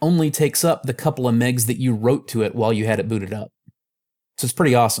image. It only takes up the couple of megs that you wrote to it while you had it booted up. So it's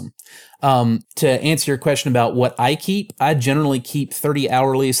pretty awesome. To answer your question about what I keep, I generally keep 30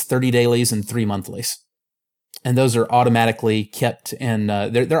 hourlies, 30 dailies, and 3 monthlies. And those are automatically kept, and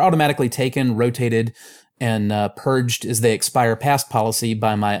they're automatically taken, rotated, and purged as they expire past policy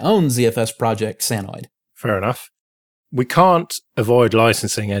by my own ZFS project, Sanoid. Fair enough. We can't avoid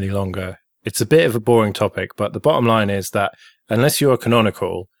licensing any longer. It's a bit of a boring topic, but the bottom line is that unless you're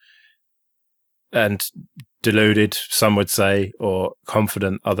canonical and deluded, some would say, or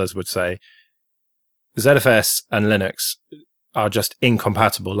confident, others would say, ZFS and Linux are just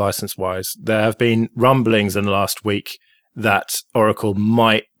incompatible license-wise. There have been rumblings in the last week that Oracle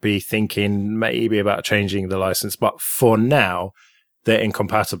might be thinking maybe about changing the license, but for now, they're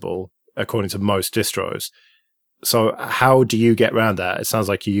incompatible, according to most distros. So how do you get around that? It sounds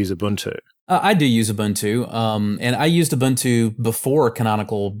like you use Ubuntu. I do use Ubuntu, and I used Ubuntu before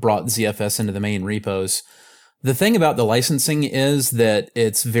Canonical brought ZFS into the main repos. The thing about the licensing is that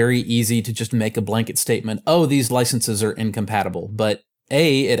it's very easy to just make a blanket statement, oh, these licenses are incompatible. But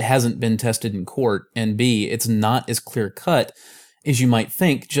A, it hasn't been tested in court, and B, it's not as clear-cut as you might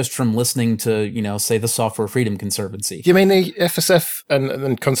think just from listening to, say, the Software Freedom Conservancy. You mean the FSF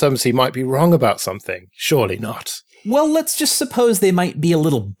and Conservancy might be wrong about something? Surely not. Well, let's just suppose they might be a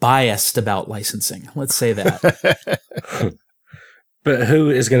little biased about licensing. Let's say that. But who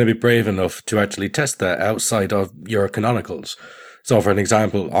is going to be brave enough to actually test that outside of your canonicals? So for an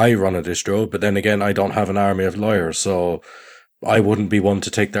example, I run a distro, but then again, I don't have an army of lawyers, so I wouldn't be one to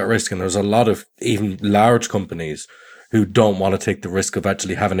take that risk. And there's a lot of even large companies who don't want to take the risk of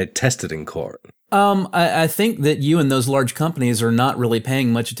actually having it tested in court. I think that you and those large companies are not really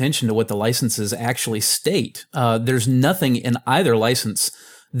paying much attention to what the licenses actually state. There's nothing in either license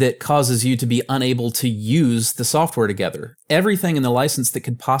that causes you to be unable to use the software together. Everything in the license that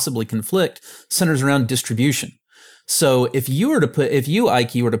could possibly conflict centers around distribution. So if you,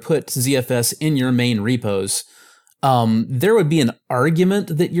 Ike, were to put ZFS in your main repos, there would be an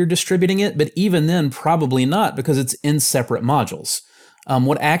argument that you're distributing it, but even then, probably not, because it's in separate modules.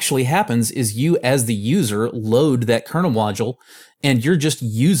 What actually happens is you, as the user, load that kernel module, and you're just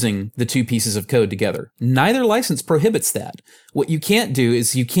using the two pieces of code together. Neither license prohibits that. What you can't do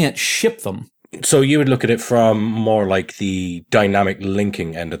is you can't ship them. So you would look at it from more like the dynamic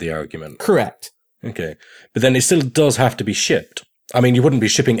linking end of the argument. Correct. Okay. But then it still does have to be shipped. I mean, you wouldn't be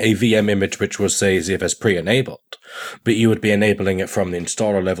shipping a VM image which was, say, ZFS pre-enabled, but you would be enabling it from the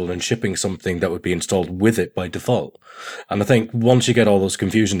installer level and shipping something that would be installed with it by default. And I think once you get all those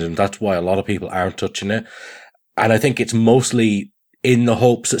confusions, and that's why a lot of people aren't touching it. And I think it's mostly in the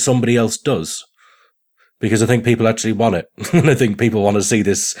hopes that somebody else does, because I think people actually want it. And I think people want to see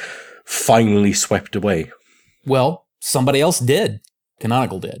this finally swept away. Well, somebody else did.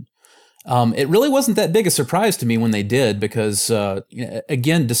 Canonical did. It really wasn't that big a surprise to me when they did, because,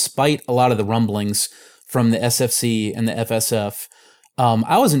 again, despite a lot of the rumblings from the SFC and the FSF,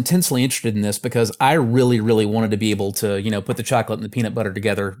 I was intensely interested in this because I really, really wanted to be able to, put the chocolate and the peanut butter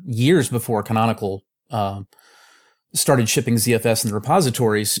together years before Canonical started shipping ZFS in the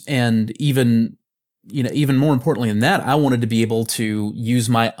repositories. And even more importantly than that, I wanted to be able to use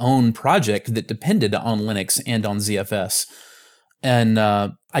my own project that depended on Linux and on ZFS. And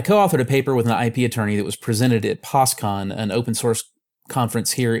I co-authored a paper with an IP attorney that was presented at POSCON, an open source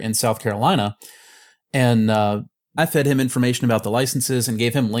conference here in South Carolina. And I fed him information about the licenses and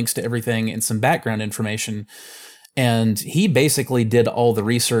gave him links to everything and some background information. And he basically did all the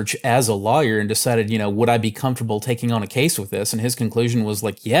research as a lawyer and decided, would I be comfortable taking on a case with this? And his conclusion was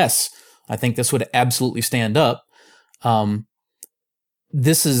like, yes, I think this would absolutely stand up.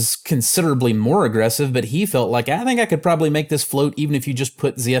 This is considerably more aggressive, but he felt like, I think I could probably make this float even if you just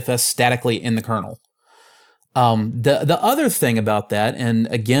put ZFS statically in the kernel. The other thing about that, and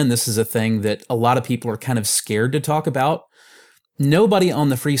again, this is a thing that a lot of people are kind of scared to talk about, nobody on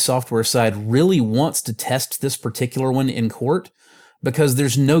the free software side really wants to test this particular one in court because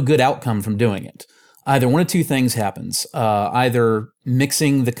there's no good outcome from doing it. Either one of two things happens. Either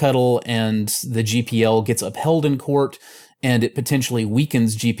mixing the CUDL and the GPL gets upheld in court, and it potentially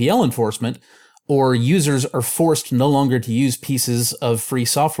weakens GPL enforcement, or users are forced no longer to use pieces of free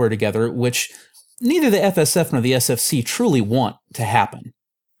software together, which neither the FSF nor the SFC truly want to happen.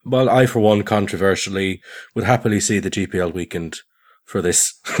 Well, I, for one, controversially, would happily see the GPL weakened for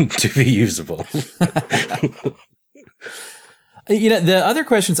this to be usable. The other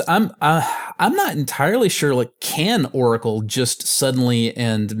questions, I'm not entirely sure, like, can Oracle just suddenly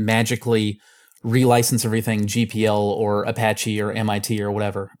and magically relicense everything GPL or Apache or MIT or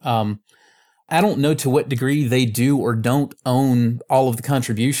whatever? I don't know to what degree they do or don't own all of the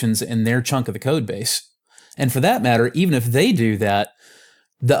contributions in their chunk of the code base. And for that matter, even if they do that,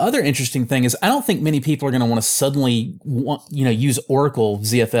 the other interesting thing is I don't think many people are going to want to suddenly use Oracle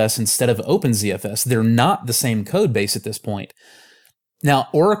ZFS instead of OpenZFS. They're not the same code base at this point. Now,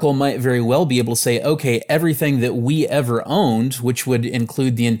 Oracle might very well be able to say, okay, everything that we ever owned, which would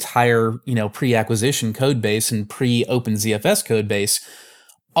include the entire, pre-acquisition code base and pre-OpenZFS code base,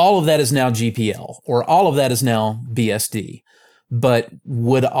 all of that is now GPL, or all of that is now BSD. But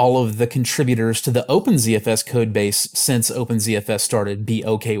would all of the contributors to the OpenZFS code base since OpenZFS started be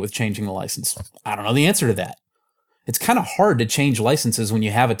okay with changing the license? I don't know the answer to that. It's kind of hard to change licenses when you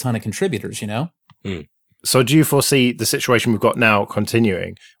have a ton of contributors, So do you foresee the situation we've got now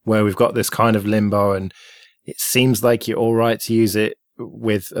continuing, where we've got this kind of limbo and it seems like you're all right to use it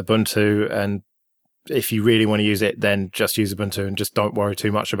with Ubuntu, and if you really want to use it, then just use Ubuntu and just don't worry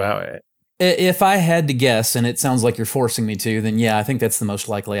too much about it? If I had to guess, and it sounds like you're forcing me to, then yeah, I think that's the most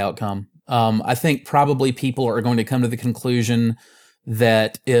likely outcome. I think probably people are going to come to the conclusion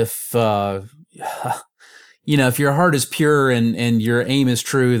that if if your heart is pure and your aim is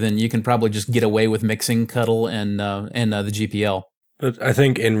true, then you can probably just get away with mixing Cuddle and the GPL. But I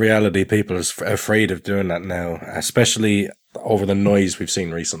think in reality, people are afraid of doing that now, especially over the noise we've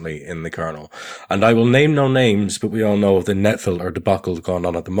seen recently in the kernel. And I will name no names, but we all know the NetFilter debacle going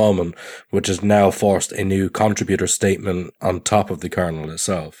on at the moment, which has now forced a new contributor statement on top of the kernel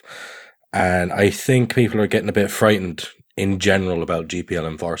itself. And I think people are getting a bit frightened in general about GPL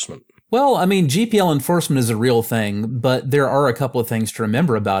enforcement. Well, I mean, GPL enforcement is a real thing, but there are a couple of things to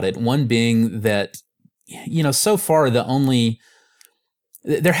remember about it. One being that, so far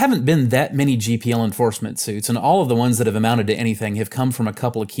there haven't been that many GPL enforcement suits, and all of the ones that have amounted to anything have come from a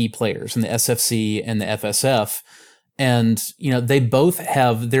couple of key players in the SFC and the FSF. And, they both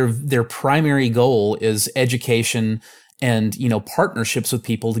have their primary goal is education and, partnerships with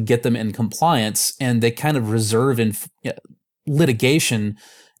people to get them in compliance. And they kind of reserve in litigation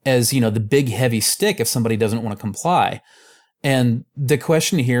as, the big heavy stick if somebody doesn't want to comply. And the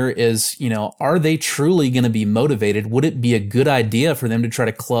question here is, are they truly going to be motivated? Would it be a good idea for them to try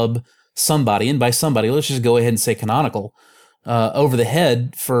to club somebody, and by somebody, let's just go ahead and say Canonical, over the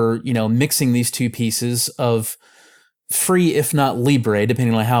head for, mixing these two pieces of free, if not libre,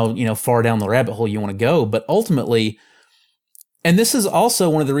 depending on how, far down the rabbit hole you want to go. But ultimately, and this is also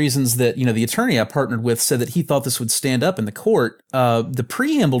one of the reasons that, the attorney I partnered with said that he thought this would stand up in the court. The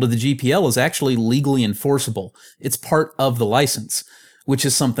preamble to the GPL is actually legally enforceable. It's part of the license, which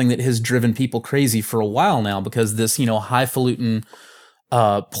is something that has driven people crazy for a while now, because this, highfalutin,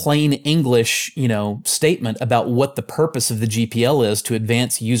 plain English, statement about what the purpose of the GPL is to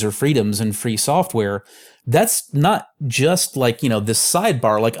advance user freedoms and free software. That's not just like, this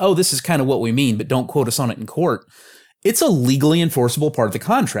sidebar, like, oh, this is kind of what we mean, but don't quote us on it in court. It's a legally enforceable part of the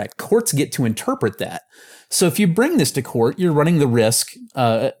contract. Courts get to interpret that. So if you bring this to court, you're running the risk,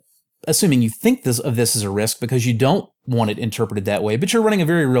 assuming you think of this as a risk because you don't want it interpreted that way, but you're running a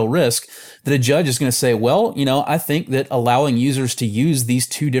very real risk that a judge is going to say, well, I think that allowing users to use these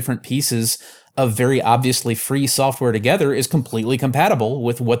two different pieces of very obviously free software together is completely compatible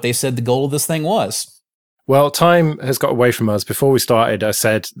with what they said the goal of this thing was. Well, time has got away from us. Before we started, I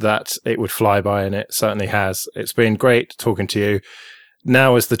said that it would fly by, and it certainly has. It's been great talking to you.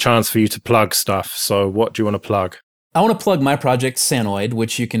 Now is the chance for you to plug stuff. So what do you want to plug? I want to plug my project, Sanoid,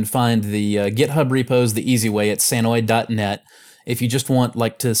 which you can find the GitHub repos the easy way at sanoid.net. If you just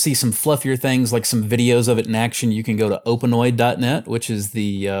want to see some fluffier things, like some videos of it in action, you can go to openoid.net, which is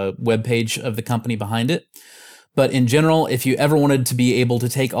the webpage of the company behind it. But in general, if you ever wanted to be able to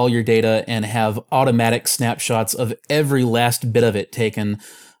take all your data and have automatic snapshots of every last bit of it taken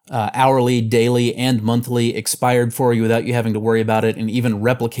hourly, daily, and monthly, expired for you without you having to worry about it, and even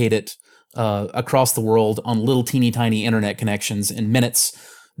replicate it across the world on little teeny tiny internet connections in minutes,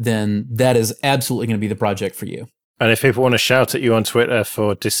 then that is absolutely going to be the project for you. And if people want to shout at you on Twitter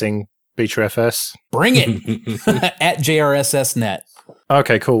for dissing BetraFS, bring it at JRSSnet.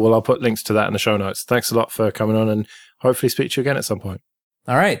 Okay, cool. Well, I'll put links to that in the show notes. Thanks a lot for coming on, and hopefully speak to you again at some point.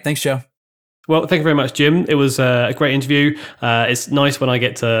 All right. Thanks, Joe. Well, thank you very much, Jim. It was a great interview. It's nice when I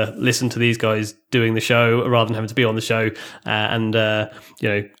get to listen to these guys doing the show rather than having to be on the show. And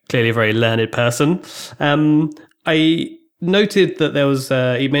clearly a very learned person. I noted that there was,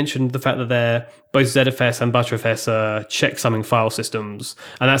 he mentioned the fact that they're both ZFS and Btrfs are checksumming file systems.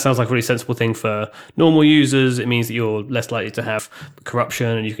 And that sounds like a really sensible thing for normal users. It means that you're less likely to have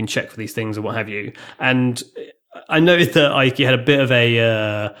corruption and you can check for these things and what have you. And I noticed that you had a bit of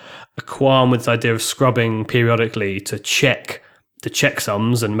a qualm with this idea of scrubbing periodically to check the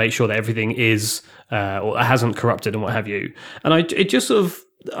checksums and make sure that everything is or hasn't corrupted and what have you. And I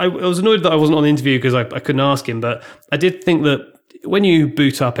was annoyed that I wasn't on the interview because I couldn't ask him, but I did think that when you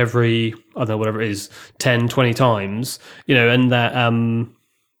boot up every, I don't know, whatever it is, 10, 20 times, and that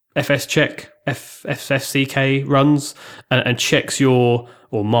FFCK runs and checks your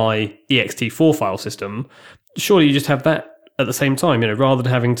or my ext4 file system, surely you just have that at the same time, rather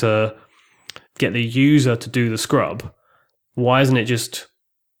than having to get the user to do the scrub. Why isn't it just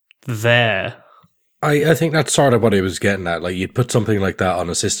there? I think that's sort of what he was getting at. Like, you'd put something like that on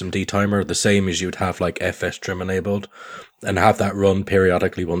a systemd timer, the same as you'd have like fstrim enabled, and have that run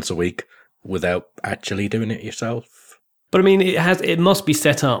periodically once a week without actually doing it yourself. But I mean, it must be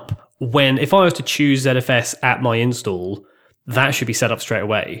set up when, if I was to choose ZFS at my install, that should be set up straight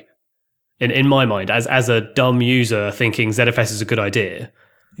away. In my mind, as a dumb user thinking ZFS is a good idea.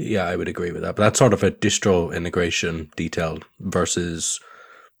 Yeah, I would agree with that. But that's sort of a distro integration detail versus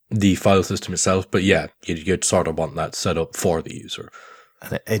the file system itself. But yeah, you'd sort of want that set up for the user.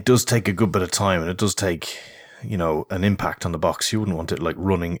 And it does take a good bit of time, and it does take, an impact on the box. You wouldn't want it like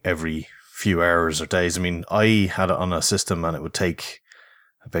running every few hours or days. I mean, I had it on a system and it would take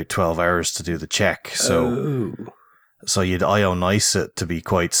about 12 hours to do the check. So you'd IO-nice it to be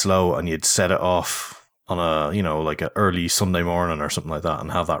quite slow, and you'd set it off on a, like an early Sunday morning or something like that,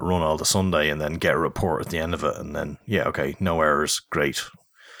 and have that run all the Sunday, and then get a report at the end of it. And then, yeah, okay, no errors, great.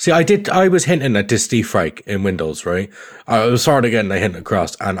 See, I was hinting at this defrag in Windows, right? I was sort of getting a hint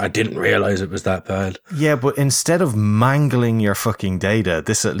across, and I didn't realize it was that bad. Yeah, but instead of mangling your fucking data,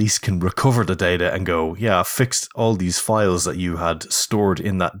 this at least can recover the data and go, yeah, I fixed all these files that you had stored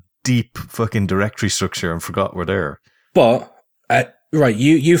in that deep fucking directory structure and forgot were there. But, right,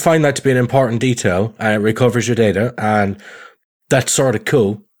 you find that to be an important detail, and it recovers your data, and that's sort of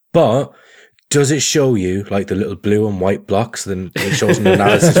cool, but does it show you like the little blue and white blocks? Then it shows an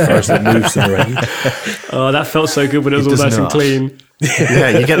analysis first and moves them around. Oh, that felt so good when it was all nice and clean.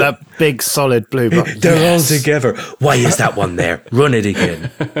 Yeah, you get that big solid blue block. They're all together. Why is that one there? Run it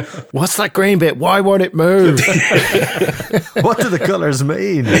again. What's that green bit? Why won't it move? What do the colours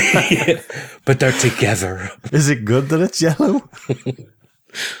mean? Yeah, but they're together. Is it good that it's yellow?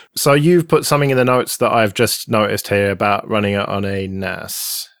 So you've put something in the notes that I've just noticed here about running it on a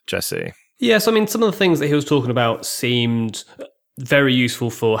NAS, Jesse. Yes, I mean, some of the things that he was talking about seemed very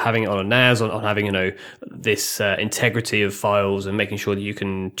useful for having it on a NAS, on having, this integrity of files and making sure that you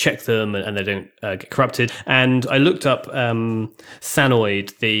can check them and they don't get corrupted. And I looked up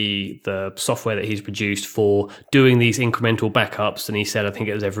Sanoid, the software that he's produced for doing these incremental backups. And he said, I think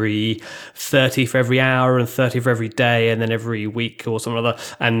it was every 30 for every hour and 30 for every day and then every week or something like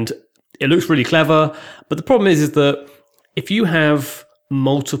that. And it looks really clever. But the problem is that if you have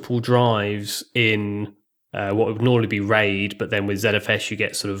multiple drives in what would normally be RAID, but then with ZFS you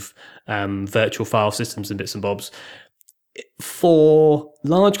get sort of virtual file systems and bits and bobs. For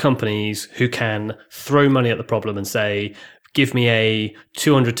large companies who can throw money at the problem and say, give me a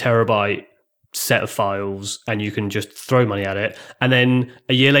 200 terabyte set of files and you can just throw money at it, and then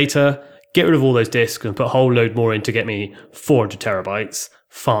a year later get rid of all those disks and put a whole load more in to get me 400 terabytes,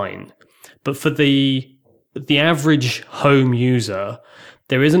 fine. But for the average home user,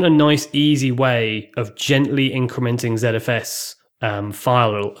 there isn't a nice, easy way of gently incrementing ZFS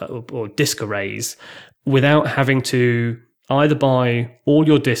file or disk arrays without having to either buy all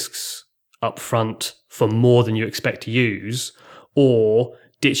your disks up front for more than you expect to use, or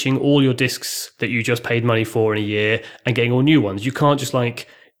ditching all your disks that you just paid money for in a year and getting all new ones. You can't just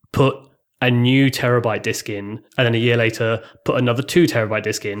put a new terabyte disk in and then a year later put another 2 terabyte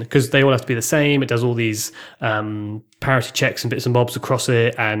disk in, because they all have to be the same. It does all these parity checks and bits and bobs across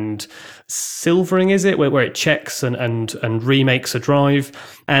it, and silvering, is it, where it checks and remakes a drive.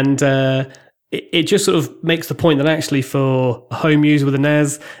 And it just sort of makes the point that actually for a home user with a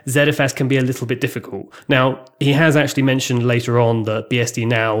NAS, ZFS can be a little bit difficult. Now, he has actually mentioned later on that BSD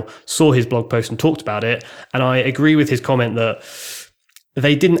Now saw his blog post and talked about it, and I agree with his comment that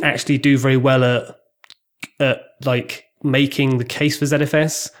they didn't actually do very well at making the case for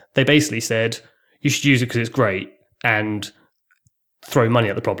ZFS. They basically said, you should use it because it's great, and throw money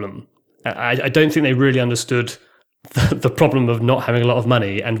at the problem. I don't think they really understood the problem of not having a lot of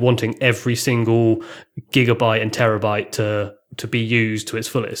money and wanting every single gigabyte and terabyte to be used to its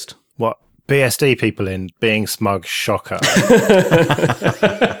fullest. What? BSD people in being smug, shocker.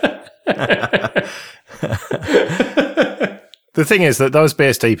 The thing is that those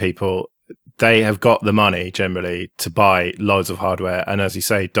BSD people, they have got the money generally to buy loads of hardware, and as you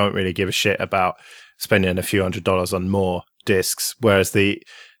say, don't really give a shit about spending a few $100s on more disks, whereas the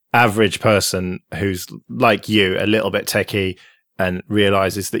average person who's like you, a little bit techie, and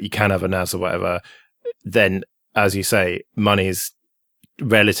realizes that you can have a NAS or whatever, then, as you say, money is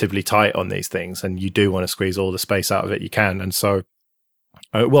relatively tight on these things, and you do want to squeeze all the space out of it you can. And so,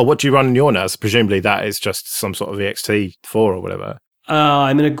 well, what do you run in your NAS? Presumably that is just some sort of ext4 or whatever.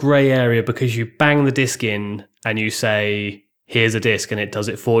 I'm in a grey area because you bang the disk in and you say, here's a disk, and it does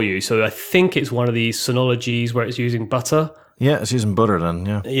it for you. So I think it's one of these Synologies where it's using butter. Yeah, it's using butter then,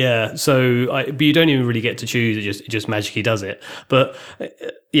 yeah. Yeah, so but you don't even really get to choose, it just magically does it. But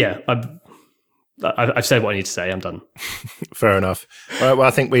yeah, I've said what I need to say, I'm done. Fair enough. All right, well,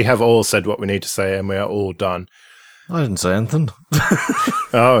 I think we have all said what we need to say and we are all done. I didn't say anything.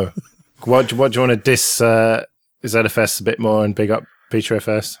 Oh, what do you want to diss ZFS a bit more and big up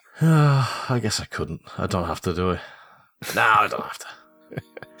PeterFS? I guess I couldn't. I don't have to do it. No, I don't have to.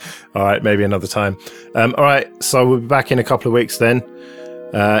 All right, maybe another time. All right, so we'll be back in a couple of weeks then.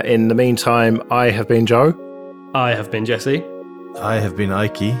 In the meantime, I have been Joe. I have been Jesse. I have been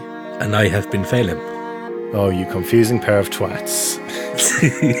Ike. And I have been Phelim. Oh, you confusing pair of twats.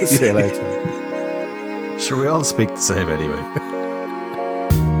 See you later. Sure, we all speak the same anyway.